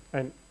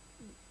 And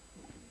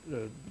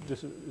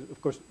this is,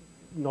 of course,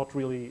 not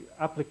really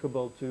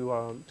applicable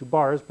to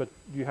bars, but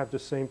you have the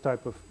same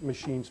type of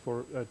machines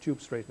for tube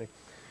straightening.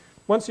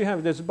 Once you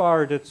have this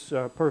bar that's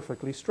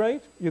perfectly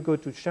straight, you go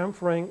to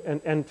chamfering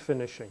and end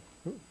finishing.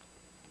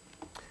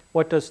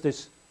 What does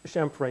this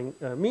chamfering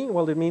mean?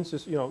 Well, it means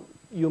is, you know,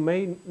 you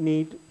may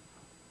need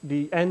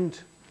the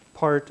end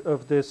part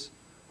of this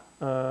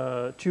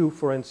tube,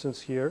 for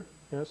instance, here,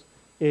 yes,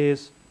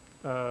 is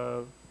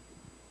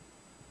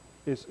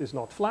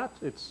not flat.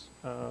 It's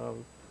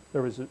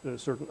there is a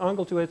certain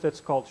angle to it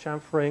that's called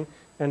chamfering,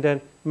 and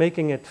then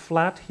making it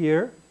flat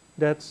here,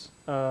 that's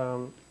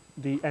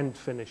the end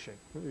finishing.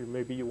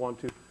 Maybe you want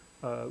to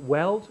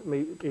weld,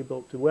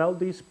 able to weld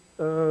these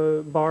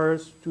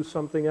bars to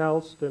something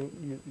else, then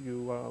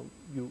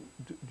you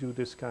do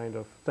this kind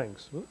of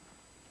things.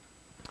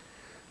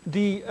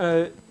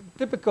 The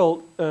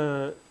typical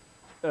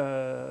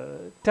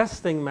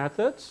testing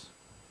methods,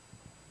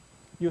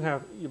 you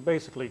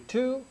basically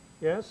two,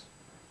 yes.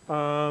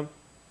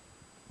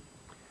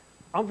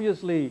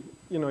 Obviously,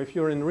 you know, if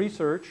you're in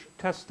research,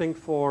 testing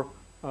for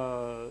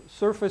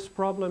surface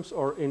problems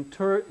or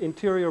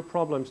interior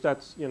problems,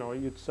 that's, you know,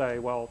 you'd say,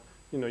 well,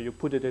 you know, you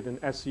put it in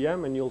an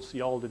SEM and you'll see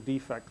all the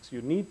defects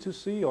you need to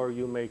see, or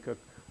you make a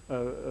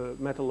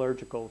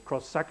metallurgical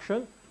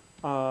cross-section.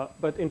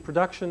 But in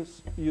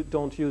productions, you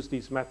don't use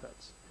these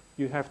methods.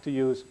 You have to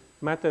use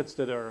methods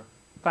that are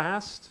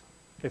fast,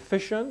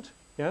 efficient,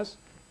 yes,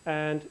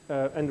 and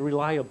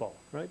reliable,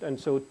 right? And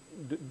so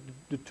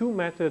the two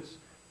methods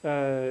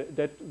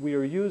that we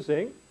are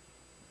using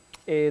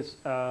is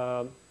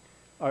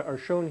are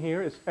shown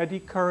here is eddy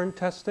current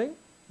testing,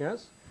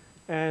 yes,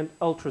 and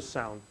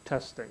ultrasound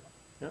testing,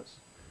 yes.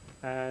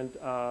 And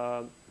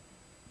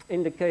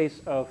in the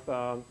case of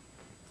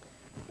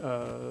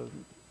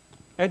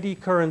eddy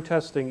current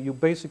testing, you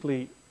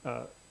basically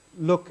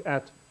look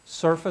at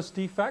surface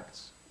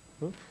defects.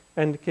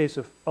 In the case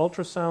of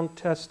ultrasound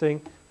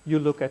testing, you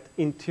look at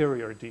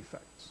interior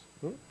defects.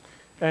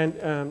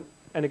 And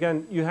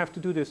again, you have to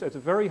do this at a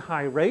very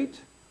high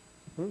rate,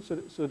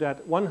 so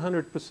that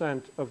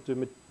 100% of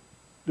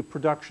the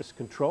production is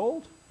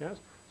controlled. Yes,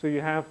 so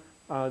you have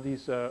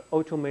these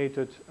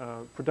automated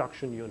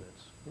production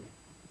units.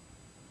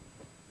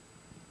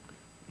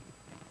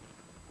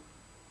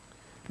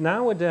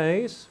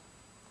 Nowadays,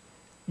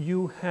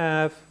 you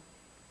have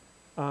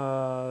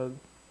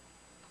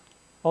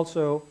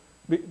also,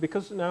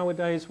 because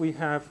nowadays we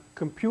have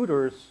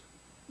computers,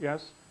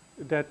 yes,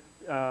 that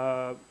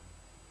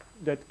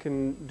that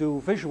can do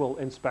visual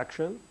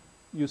inspection.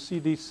 You see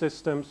these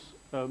systems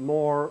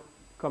more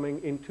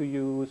coming into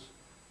use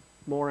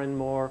more and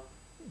more,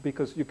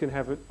 because you can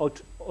have an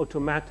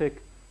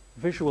automatic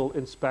visual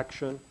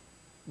inspection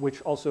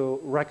which also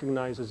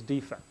recognizes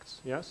defects,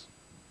 yes?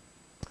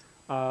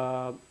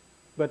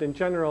 But in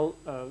general,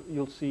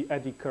 you'll see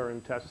eddy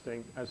current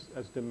testing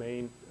as the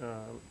main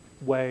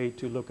way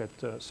to look at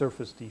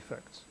surface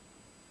defects.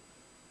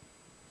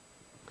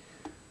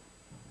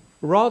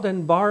 Rod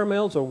and bar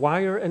mills, or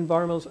wire and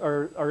bar mills,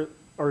 are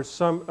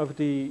some of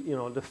the,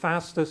 the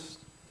fastest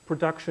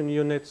production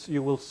units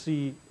you will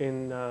see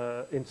in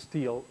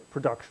steel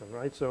production,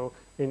 right? So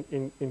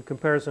in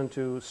comparison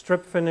to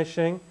strip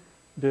finishing,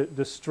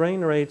 the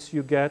strain rates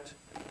you get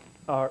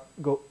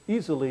go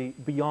easily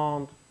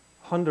beyond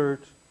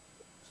 100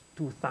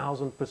 to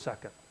 1,000 per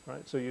second,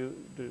 right? So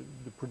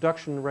the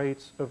production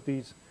rates of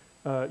these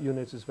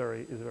units is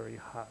very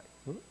high.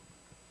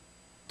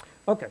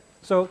 Okay,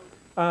 so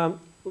let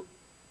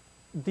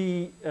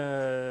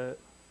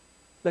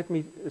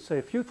me say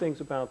a few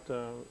things about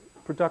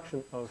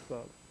production of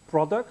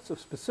products, of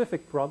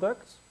specific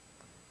products.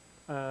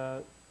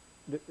 There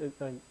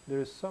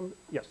is some,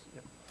 yes.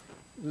 Yeah.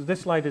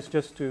 This slide is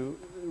just to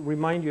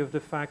remind you of the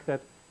fact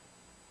that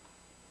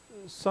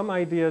some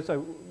ideas, I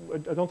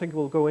don't think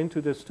we'll go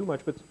into this too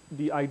much, but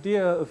the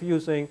idea of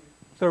using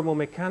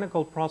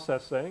thermomechanical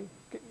processing,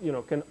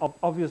 can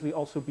obviously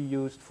also be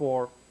used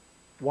for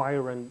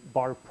wire and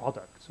bar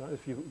products,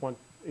 if you want,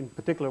 in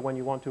particular when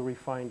you want to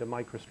refine the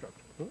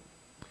microstructure.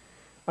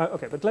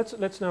 Okay, but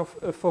let's now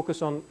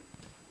focus on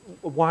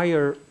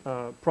wire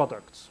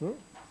products.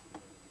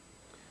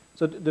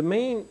 So the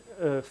main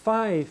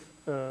 5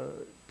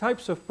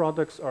 types of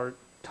products are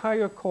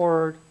tire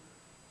cord,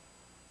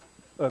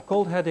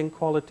 cold heading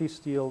quality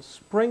steels,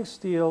 spring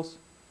steels,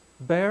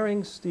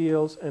 bearing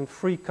steels, and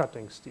free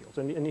cutting steels.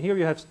 And here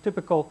you have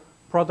typical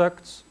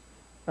products.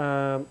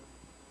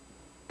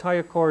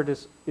 Tire cord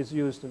is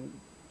used in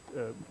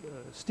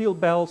steel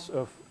belts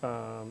of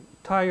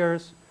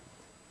tires.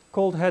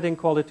 Cold heading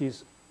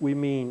qualities, we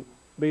mean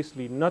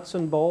basically nuts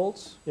and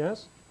bolts,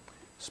 yes.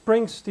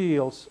 Spring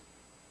steels,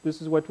 this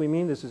is what we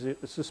mean. This is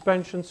a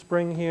suspension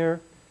spring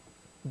here.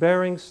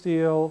 Bearing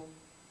steel,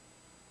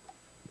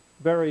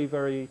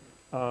 very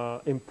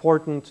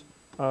important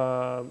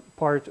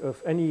part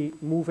of any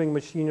moving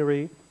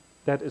machinery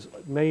that is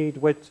made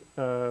with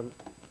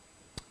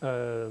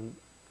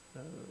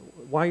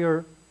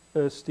wire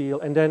steel,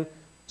 and then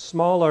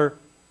smaller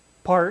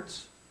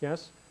parts,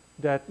 yes,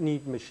 that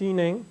need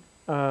machining,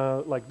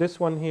 like this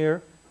one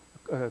here,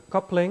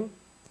 coupling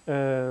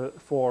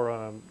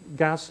for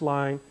gas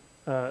line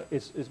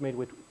is made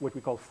with what we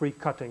call free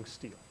cutting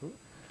steel.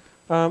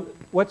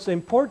 What's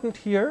important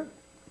here,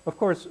 of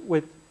course,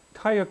 with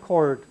tire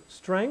cord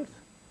strength,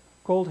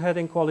 cold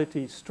heading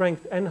quality,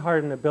 strength and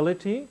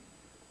hardenability,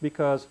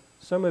 because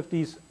some of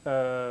these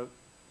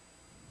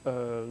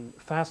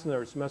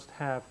fasteners must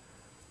have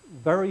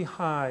very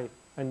high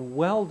and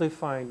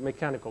well-defined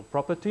mechanical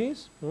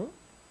properties.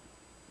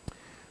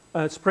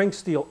 Spring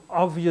steel,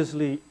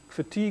 obviously,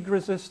 fatigue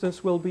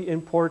resistance will be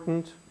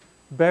important.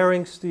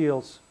 Bearing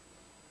steels,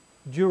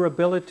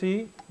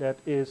 durability, that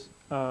is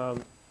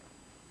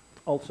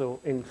also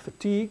in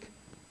fatigue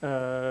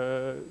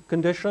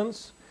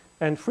conditions.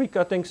 And free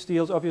cutting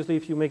steels, obviously,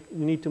 if you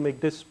need to make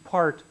this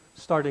part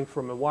starting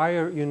from a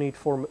wire, you need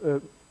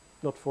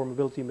not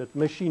formability, but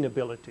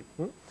machinability.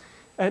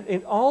 And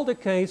in all the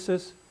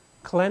cases,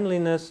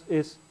 cleanliness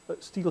is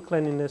steel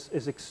cleanliness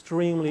is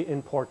extremely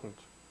important.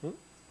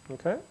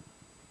 Okay.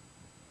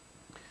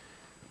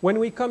 When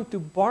we come to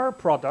bar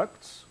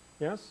products,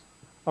 yes,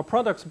 our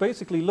products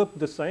basically look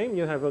the same.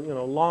 You have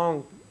a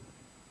long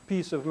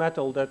piece of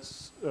metal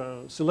that's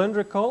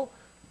cylindrical,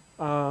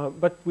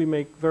 but we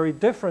make very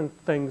different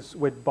things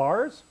with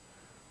bars.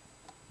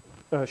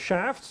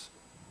 Shafts,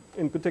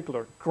 in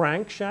particular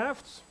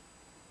crankshafts.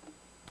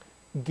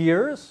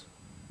 Gears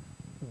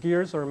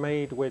are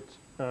made with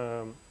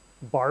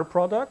bar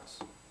products.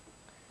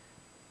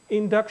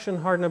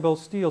 Induction hardenable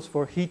steels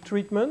for heat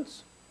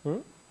treatments.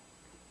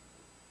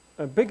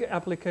 A big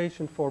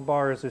application for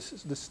bars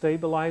is the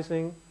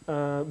stabilizing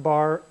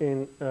bar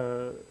in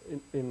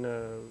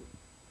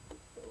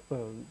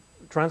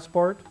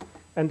transport,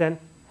 and then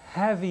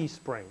heavy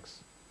springs.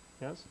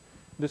 Yes,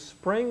 the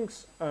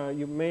springs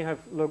you may have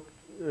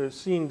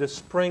seen the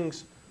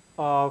springs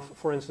of,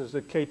 for instance,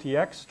 the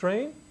KTX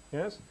train.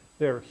 Yes,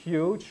 they're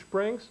huge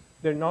springs.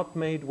 They're not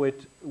made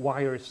with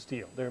wire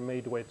steel. They're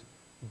made with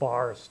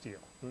bar steel,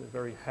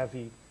 very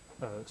heavy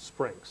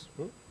springs.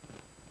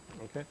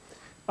 Okay.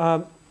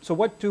 So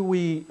what do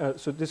we?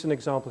 So this is an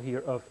example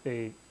here of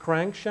a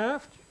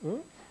crankshaft.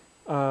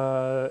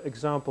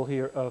 Example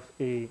here of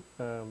a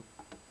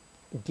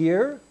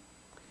gear.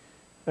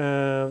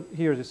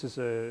 Here, this is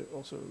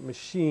also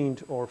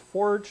machined or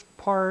forged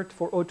part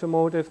for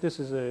automotive. This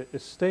is a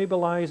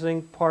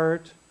stabilizing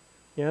part.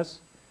 Yes.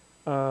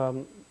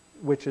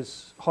 which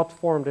is hot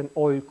formed and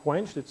oil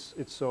quenched. It's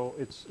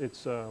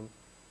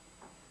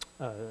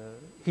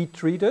heat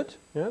treated,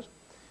 yes.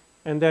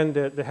 And then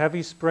the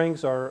heavy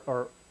springs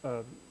are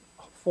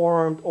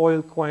formed,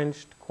 oil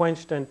quenched,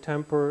 quenched and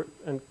tempered,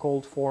 and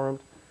cold formed.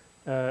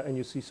 And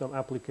you see some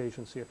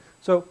applications here.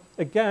 So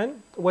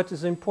again, what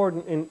is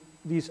important in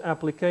these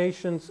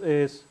applications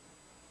is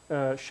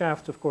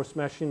shaft, of course,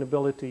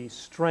 machinability,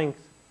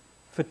 strength,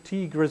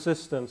 fatigue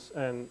resistance,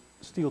 and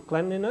steel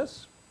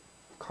cleanliness.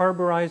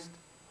 Carburized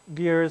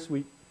gears,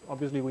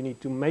 obviously we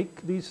need to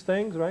make these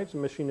things, right? So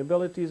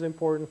machinability is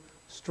important.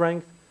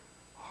 Strength,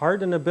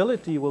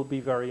 hardenability will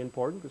be very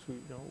important because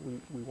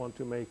we want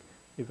to make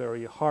a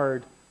very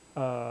hard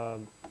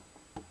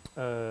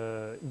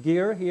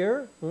gear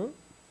here.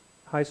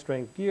 High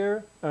strength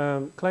gear,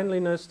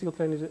 cleanliness, steel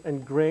cleanliness,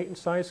 and grain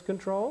size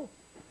control.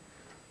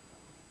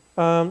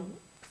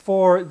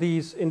 For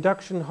these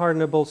induction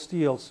hardenable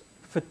steels,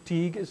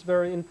 fatigue is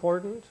very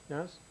important,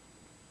 yes.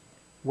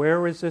 Wear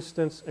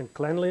resistance and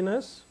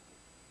cleanliness.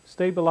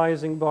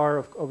 Stabilizing bar,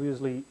 of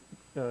obviously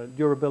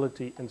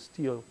durability and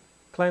steel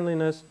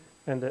cleanliness,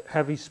 and the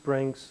heavy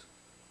springs,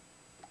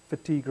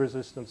 fatigue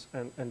resistance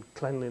and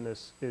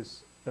cleanliness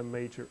is a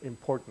major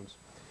importance.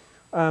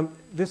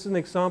 This is an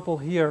example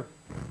here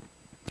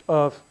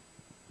of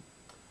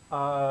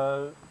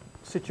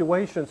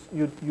situations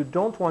you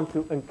don't want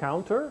to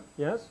encounter,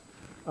 yes.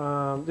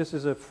 This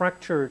is a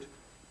fractured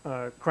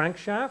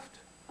crankshaft,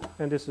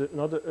 and this is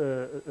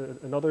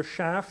another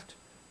shaft,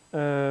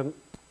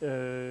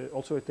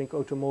 also I think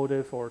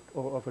automotive or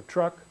of a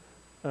truck,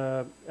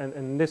 and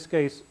in this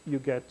case you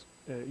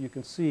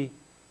can see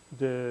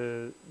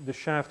the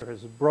shaft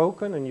is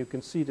broken, and you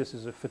can see this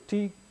is a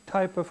fatigue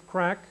type of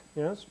crack,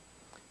 yes,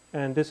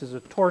 and this is a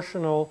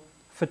torsional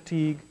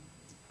fatigue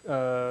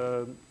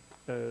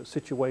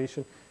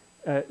situation.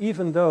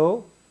 Even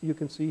though you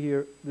can see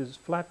here this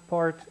flat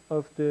part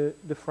of the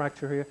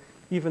fracture here,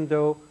 even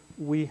though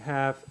we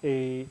have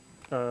a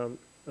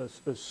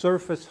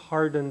surface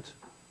hardened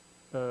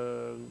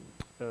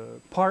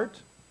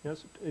part,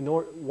 yes,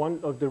 one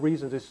of the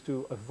reasons is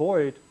to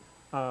avoid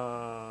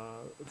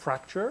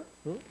fracture,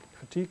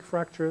 fatigue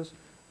fractures.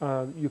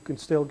 You can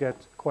still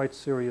get quite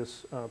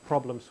serious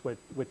problems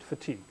with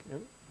fatigue. Yeah?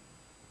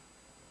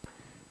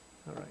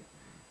 All right.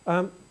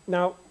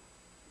 Now,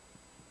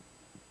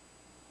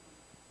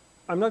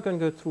 I'm not going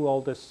to go through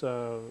all this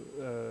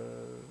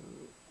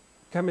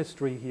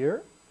chemistry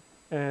here.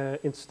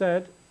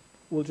 Instead,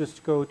 we'll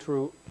just go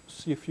through,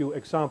 see a few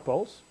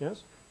examples.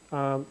 Yes,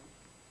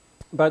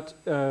 but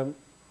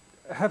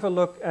have a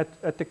look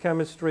at the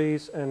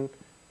chemistries, and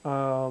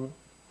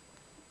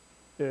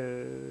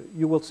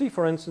you will see,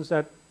 for instance,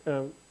 that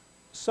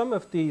some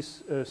of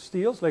these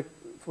steels, like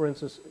for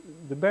instance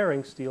the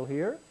bearing steel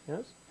here,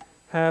 yes,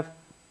 have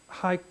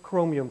high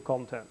chromium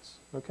contents.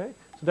 Okay,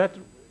 so that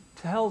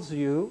tells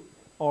you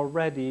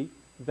already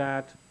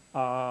that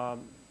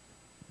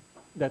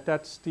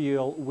that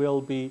steel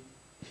will be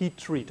heat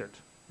treated.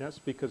 Yes,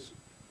 because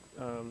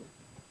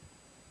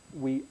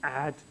we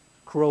add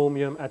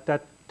chromium at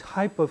that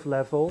type of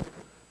level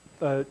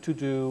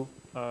to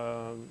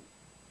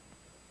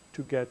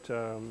get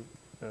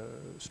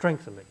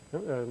strengthening,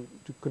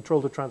 to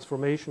control the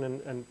transformation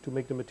and to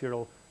make the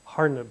material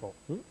hardenable.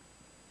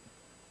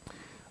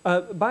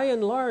 By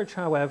and large,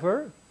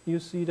 however, you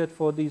see that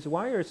for these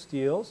wire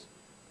steels,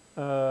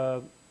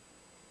 there's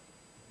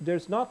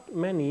not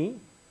many,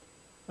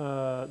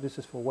 this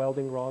is for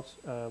welding rods,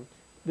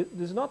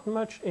 there's not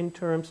much in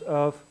terms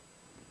of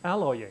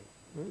alloying.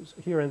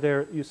 Here and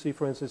there you see,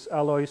 for instance,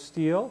 alloy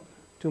steel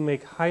to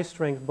make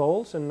high-strength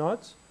bolts and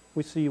nuts.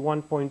 We see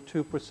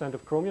 1.2%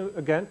 of chromium,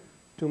 again,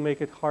 to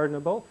make it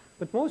hardenable.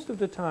 But most of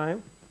the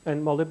time,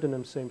 and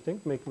molybdenum, same thing,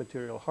 to make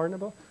material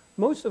hardenable.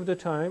 Most of the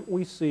time,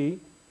 we see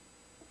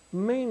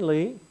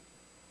mainly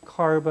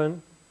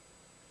carbon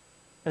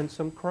and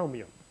some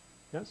chromium,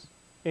 yes,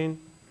 in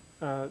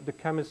the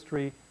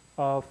chemistry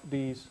of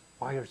these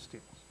wire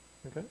steels.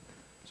 Okay,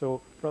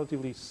 so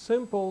relatively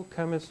simple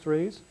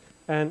chemistries,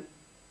 and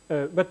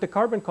but the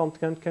carbon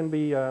content can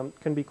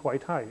be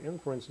quite high.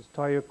 For instance,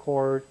 tire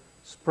cord,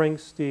 spring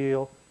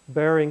steel,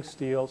 bearing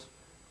steels.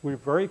 We're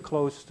very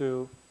close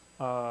to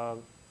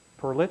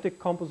pearlitic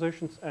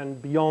compositions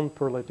and beyond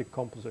pearlitic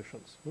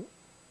compositions.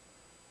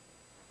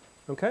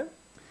 Okay,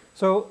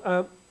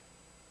 so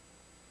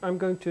I'm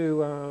going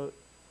to.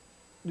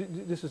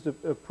 This is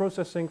the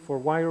processing for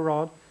wire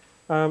rod.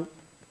 I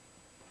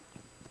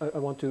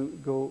want to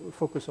go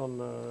focus on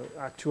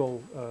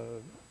actual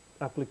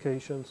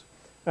applications.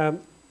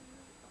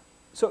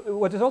 So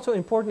what is also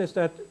important is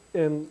that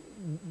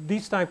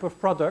these type of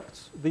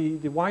products,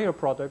 the wire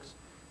products,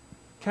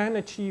 can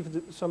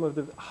achieve some of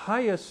the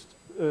highest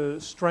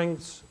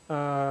strengths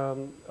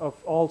of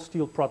all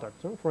steel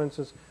products. For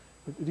instance,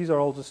 these are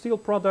all the steel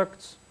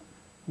products.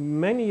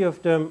 Many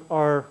of them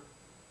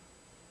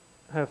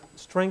have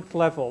strength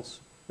levels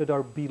that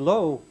are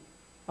below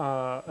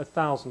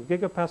 1,000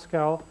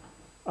 gigapascal,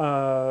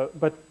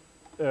 but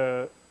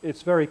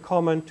it's very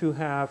common to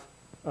have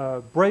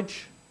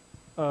bridge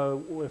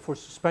for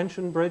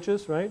suspension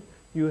bridges, right?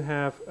 You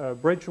have a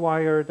bridge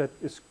wire that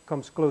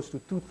comes close to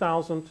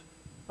 2,000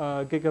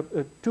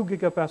 2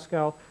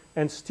 gigapascal,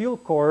 and steel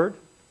cord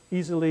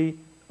easily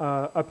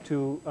up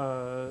to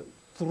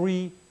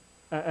 3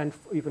 and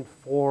even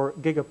 4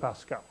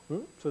 gigapascal.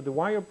 So the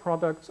wire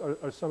products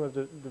are some of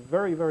the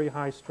very, very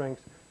high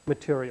strength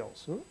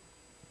materials.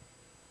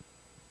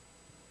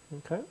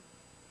 Okay,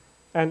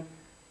 and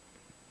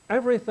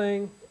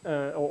everything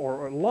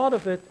or a lot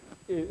of it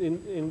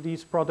in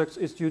these products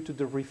is due to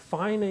the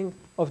refining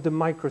of the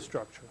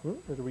microstructure,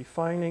 the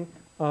refining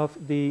of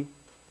the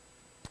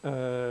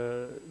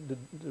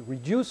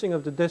reducing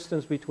of the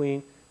distance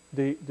between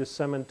the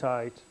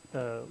cementite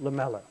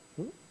lamella.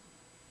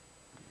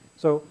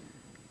 So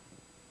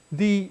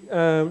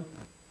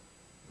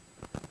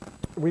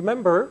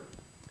remember,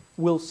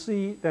 we'll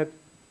see that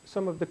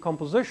some of the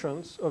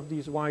compositions of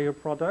these wire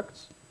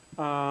products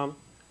are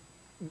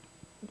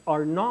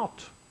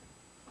not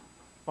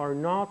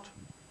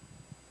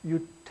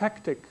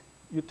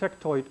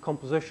eutectoid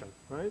composition,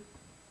 right?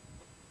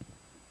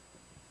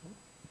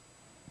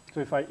 So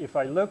if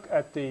I look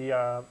at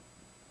the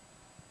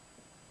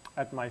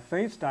at my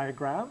phase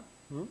diagram,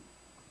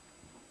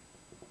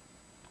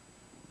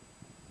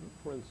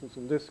 for instance,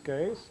 in this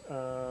case,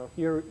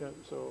 here,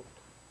 so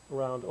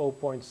around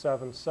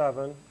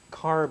 0.77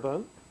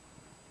 carbon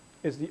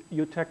is the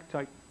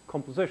eutectic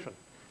composition.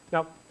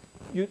 Now,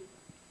 the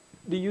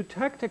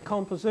eutectic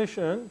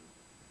composition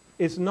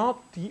is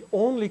not the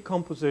only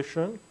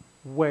composition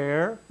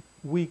where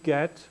we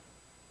get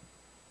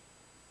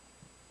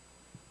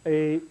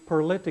a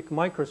pearlitic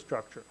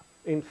microstructure.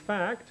 In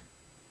fact,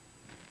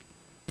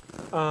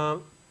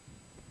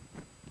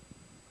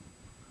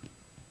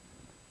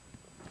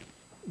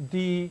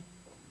 the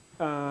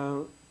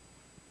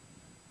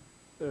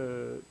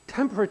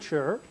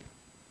temperature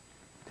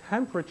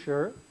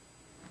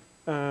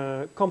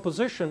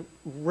composition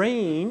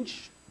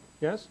range,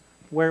 yes,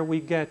 where we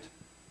get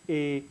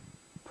a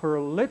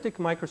pearlitic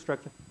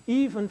microstructure,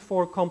 even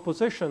for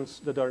compositions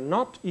that are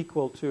not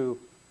equal to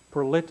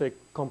pearlitic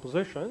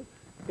composition,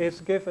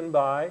 is given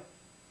by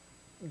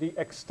the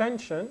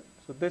extension.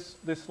 So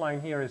this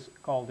line here is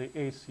called the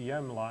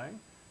ACM line,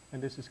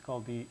 and this is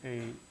called the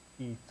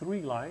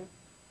AE3 line.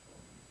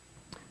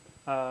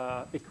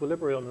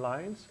 Equilibrium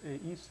lines,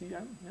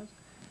 AECM,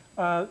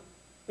 yes.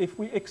 If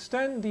we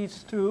extend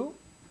these two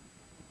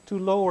to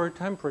lower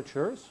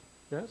temperatures,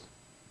 yes,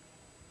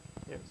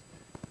 yes.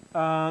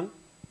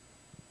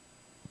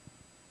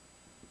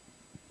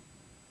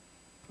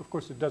 Of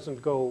course, it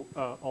doesn't go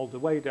all the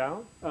way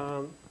down,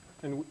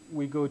 and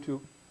we go to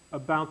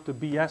about the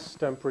BS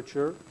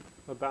temperature,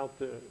 about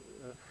the.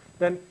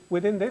 Then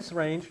within this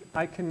range,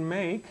 I can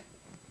make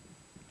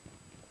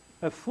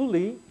a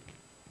fully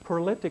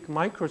pearlitic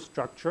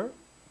microstructure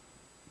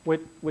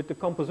with the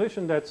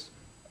composition that's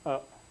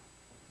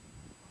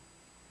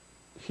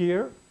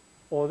here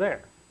or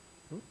there.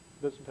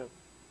 Doesn't have.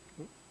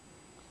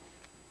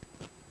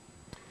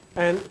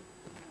 And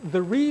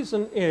the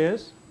reason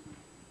is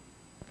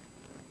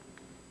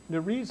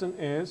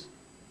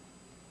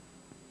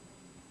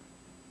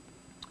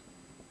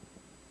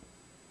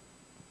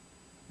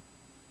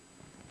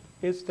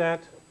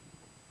that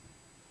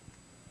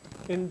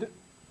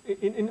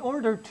in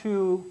order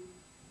to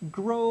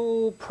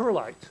grow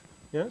perlite,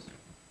 yes,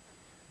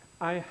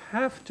 I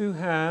have to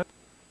have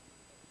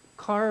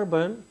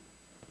carbon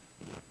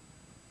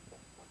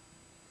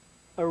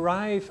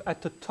arrive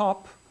at the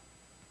top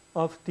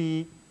of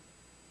the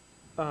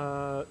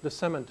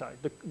cementite.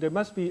 There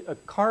must be a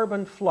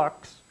carbon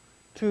flux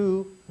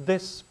to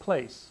this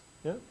place.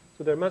 Yeah.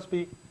 So there must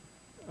be.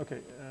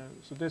 Okay.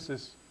 So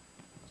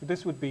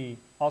this would be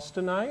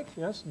austenite.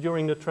 Yes.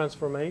 During the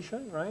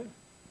transformation, right?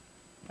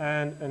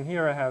 And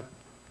here I have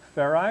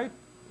ferrite,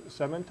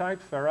 cementite,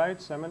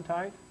 ferrite,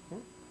 cementite.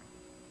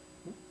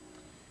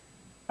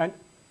 And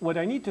what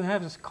I need to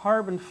have is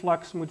carbon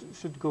flux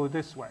should go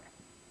this way.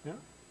 Yeah.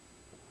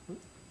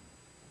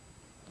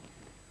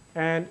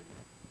 And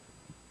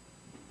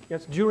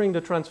yes, during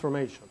the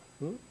transformation.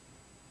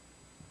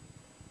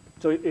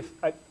 So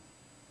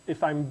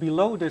if I'm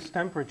below this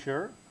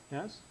temperature,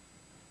 yes,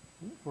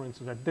 for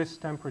instance at this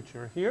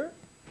temperature here,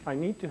 I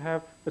need to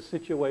have a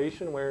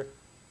situation where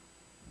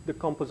the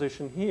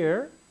composition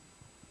here,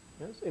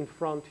 yes, in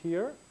front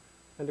here,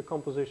 and the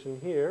composition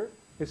here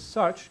is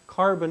such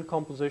carbon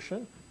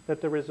composition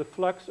that there is a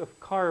flux of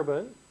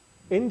carbon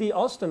in the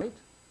austenite,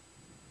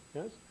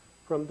 yes,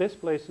 from this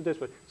place to this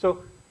place.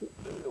 So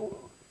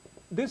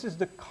this is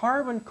the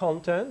carbon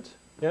content,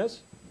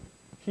 yes.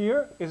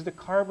 Here is the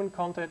carbon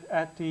content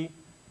at the,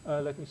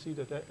 let me see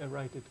that I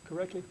write it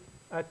correctly,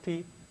 at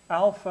the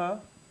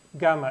alpha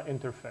gamma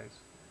interface.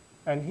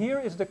 And here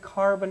is the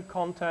carbon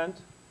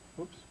content,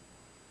 oops,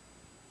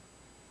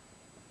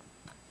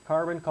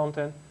 carbon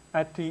content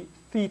at the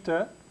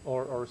theta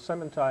or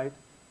cementite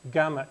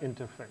gamma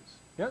interface.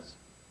 Yes?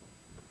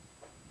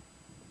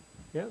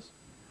 Yes?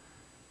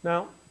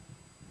 Now,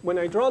 when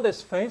I draw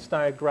this phase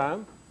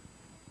diagram,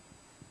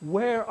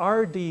 where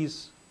are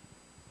these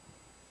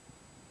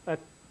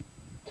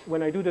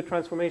when I do the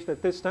transformation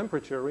at this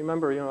temperature,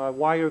 remember, a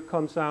wire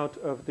comes out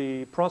of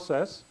the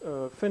process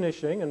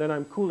finishing, and then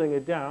I'm cooling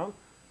it down,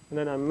 and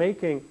then I'm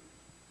making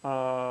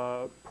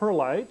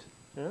perlite.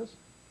 Yes,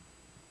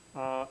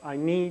 I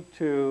need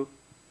to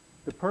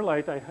the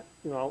perlite.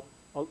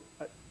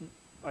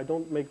 I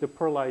don't make the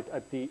perlite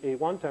at the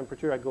A1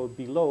 temperature. I go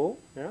below.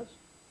 Yes.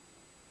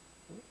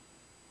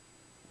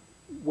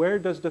 Where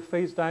does the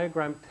phase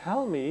diagram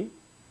tell me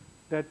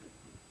that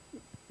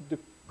the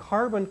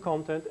carbon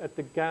content at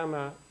the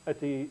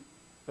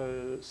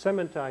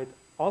cementite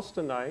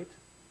austenite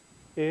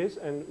is,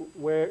 and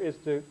where is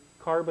the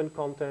carbon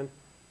content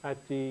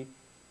at the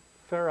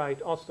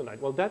ferrite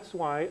austenite? Well, that's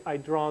why I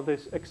draw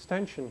this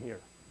extension here.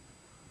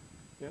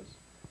 Yes,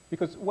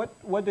 because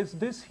what is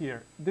this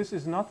here? This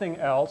is nothing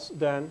else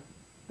than,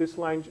 this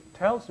line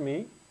tells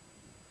me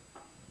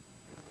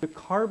the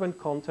carbon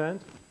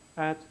content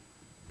at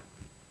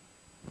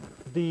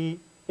the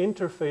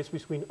interface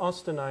between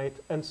austenite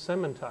and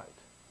cementite.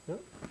 Yeah?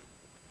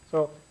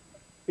 So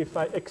if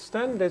I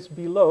extend this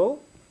below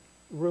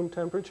room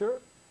temperature,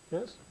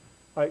 yes,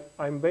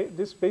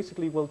 this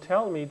basically will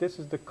tell me this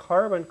is the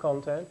carbon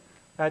content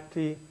at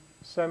the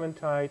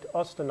cementite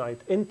austenite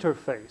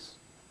interface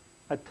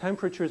at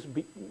temperatures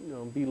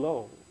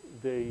below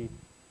the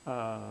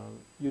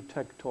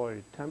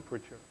eutectoid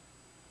temperature.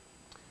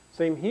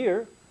 Same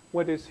here.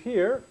 What is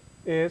here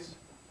is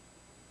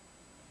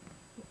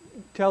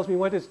tells me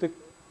what is the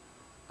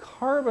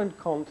carbon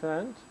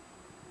content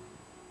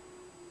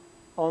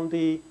on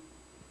the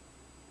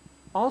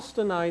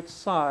austenite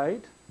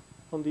side,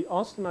 of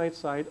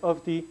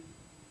the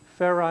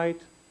ferrite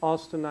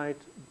austenite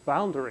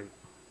boundary.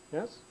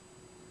 Yes?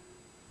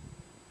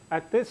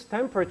 At this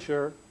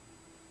temperature,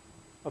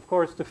 of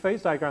course, the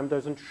phase diagram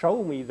doesn't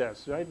show me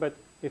this, right? But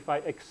if I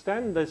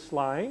extend this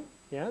line,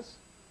 yes,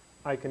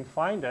 I can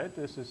find it.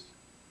 This is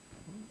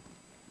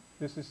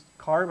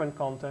carbon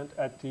content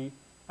at the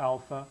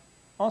alpha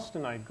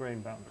austenite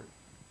grain boundary.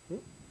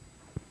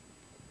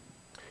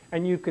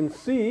 And you can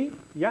see,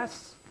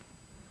 yes,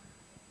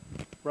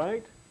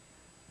 right?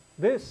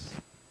 This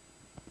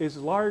is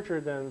larger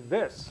than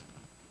this.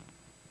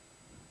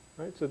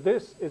 Right? So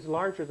this is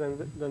larger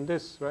than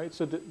this, right?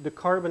 So the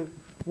carbon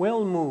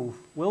will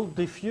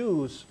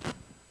diffuse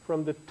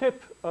from the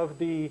tip of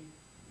the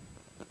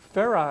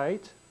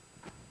ferrite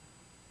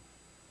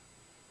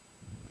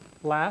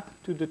lath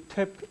to the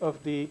tip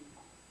of the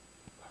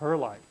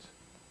perlite,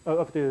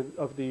 of the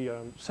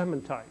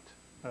cementite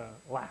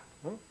lath.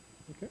 Huh?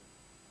 Okay.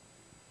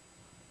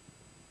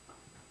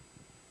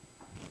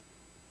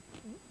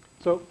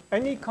 So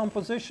any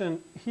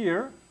composition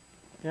here,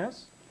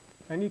 yes,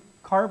 any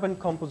carbon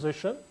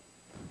composition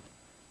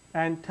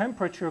and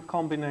temperature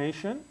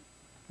combination,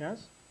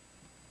 yes,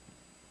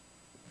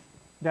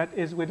 that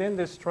is within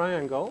this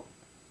triangle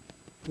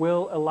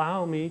will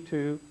allow me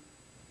to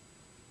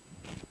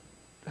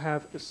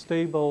have a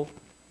stable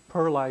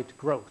perlite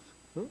growth.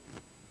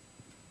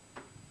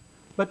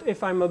 But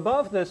if I'm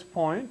above this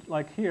point,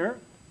 like here,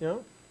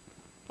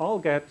 I'll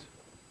get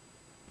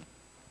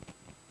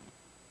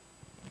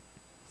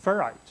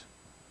ferrite,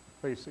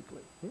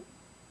 basically.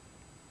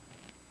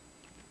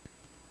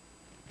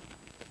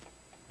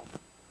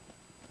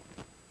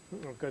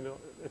 Okay,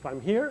 if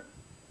I'm here,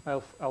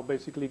 I'll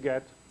basically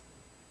get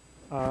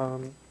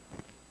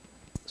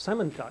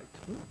cementite,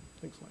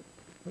 things like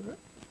that.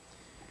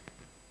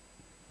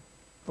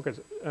 Okay. Okay.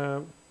 So,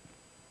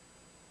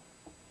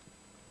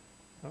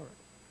 all right.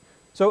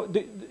 So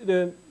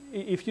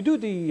if you do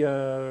the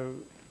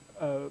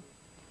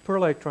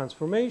perlite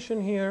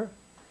transformation here,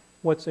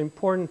 what's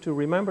important to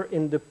remember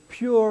in the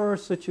pure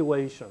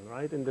situation,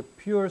 right? In the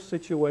pure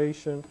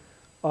situation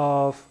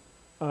of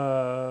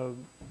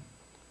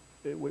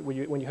when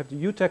you have the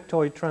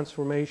eutectoid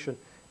transformation,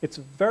 it's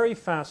a very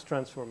fast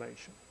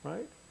transformation,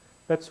 right?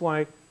 That's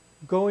why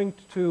going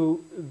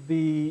to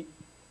the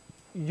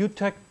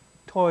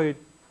eutectoid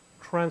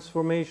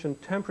transformation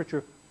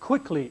temperature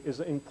quickly is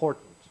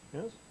important,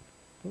 yes?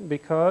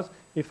 Because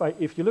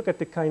if you look at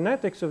the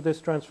kinetics of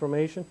this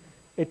transformation,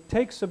 it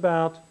takes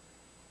about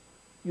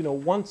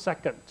 1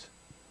 second.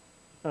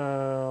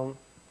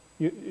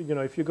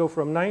 If you go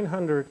from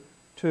 900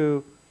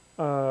 to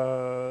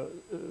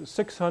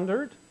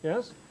 600,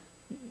 yes,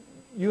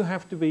 you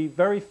have to be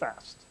very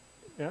fast,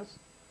 yes,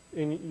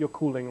 in your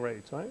cooling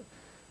rates, right?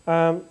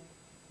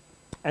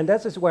 And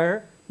that is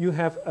where you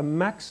have a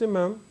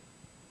maximum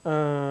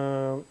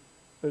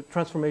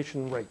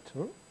transformation rate.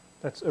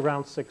 That's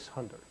around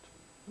 600.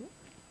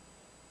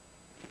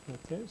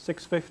 Okay,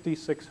 650,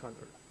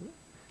 600.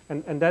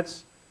 And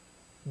that's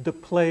the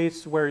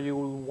place where you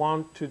will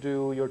want to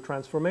do your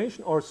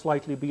transformation, or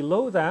slightly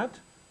below that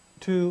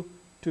to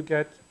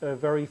get a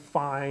very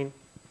fine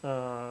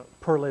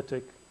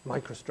perlitic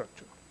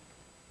microstructure.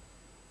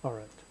 All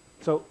right,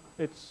 so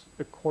it's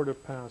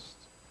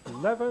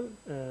 11:15,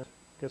 and I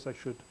guess I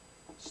should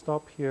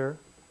stop here,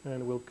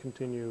 and we'll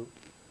continue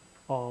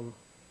on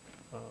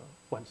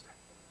Wednesday.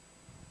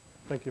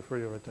 Thank you for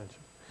your attention.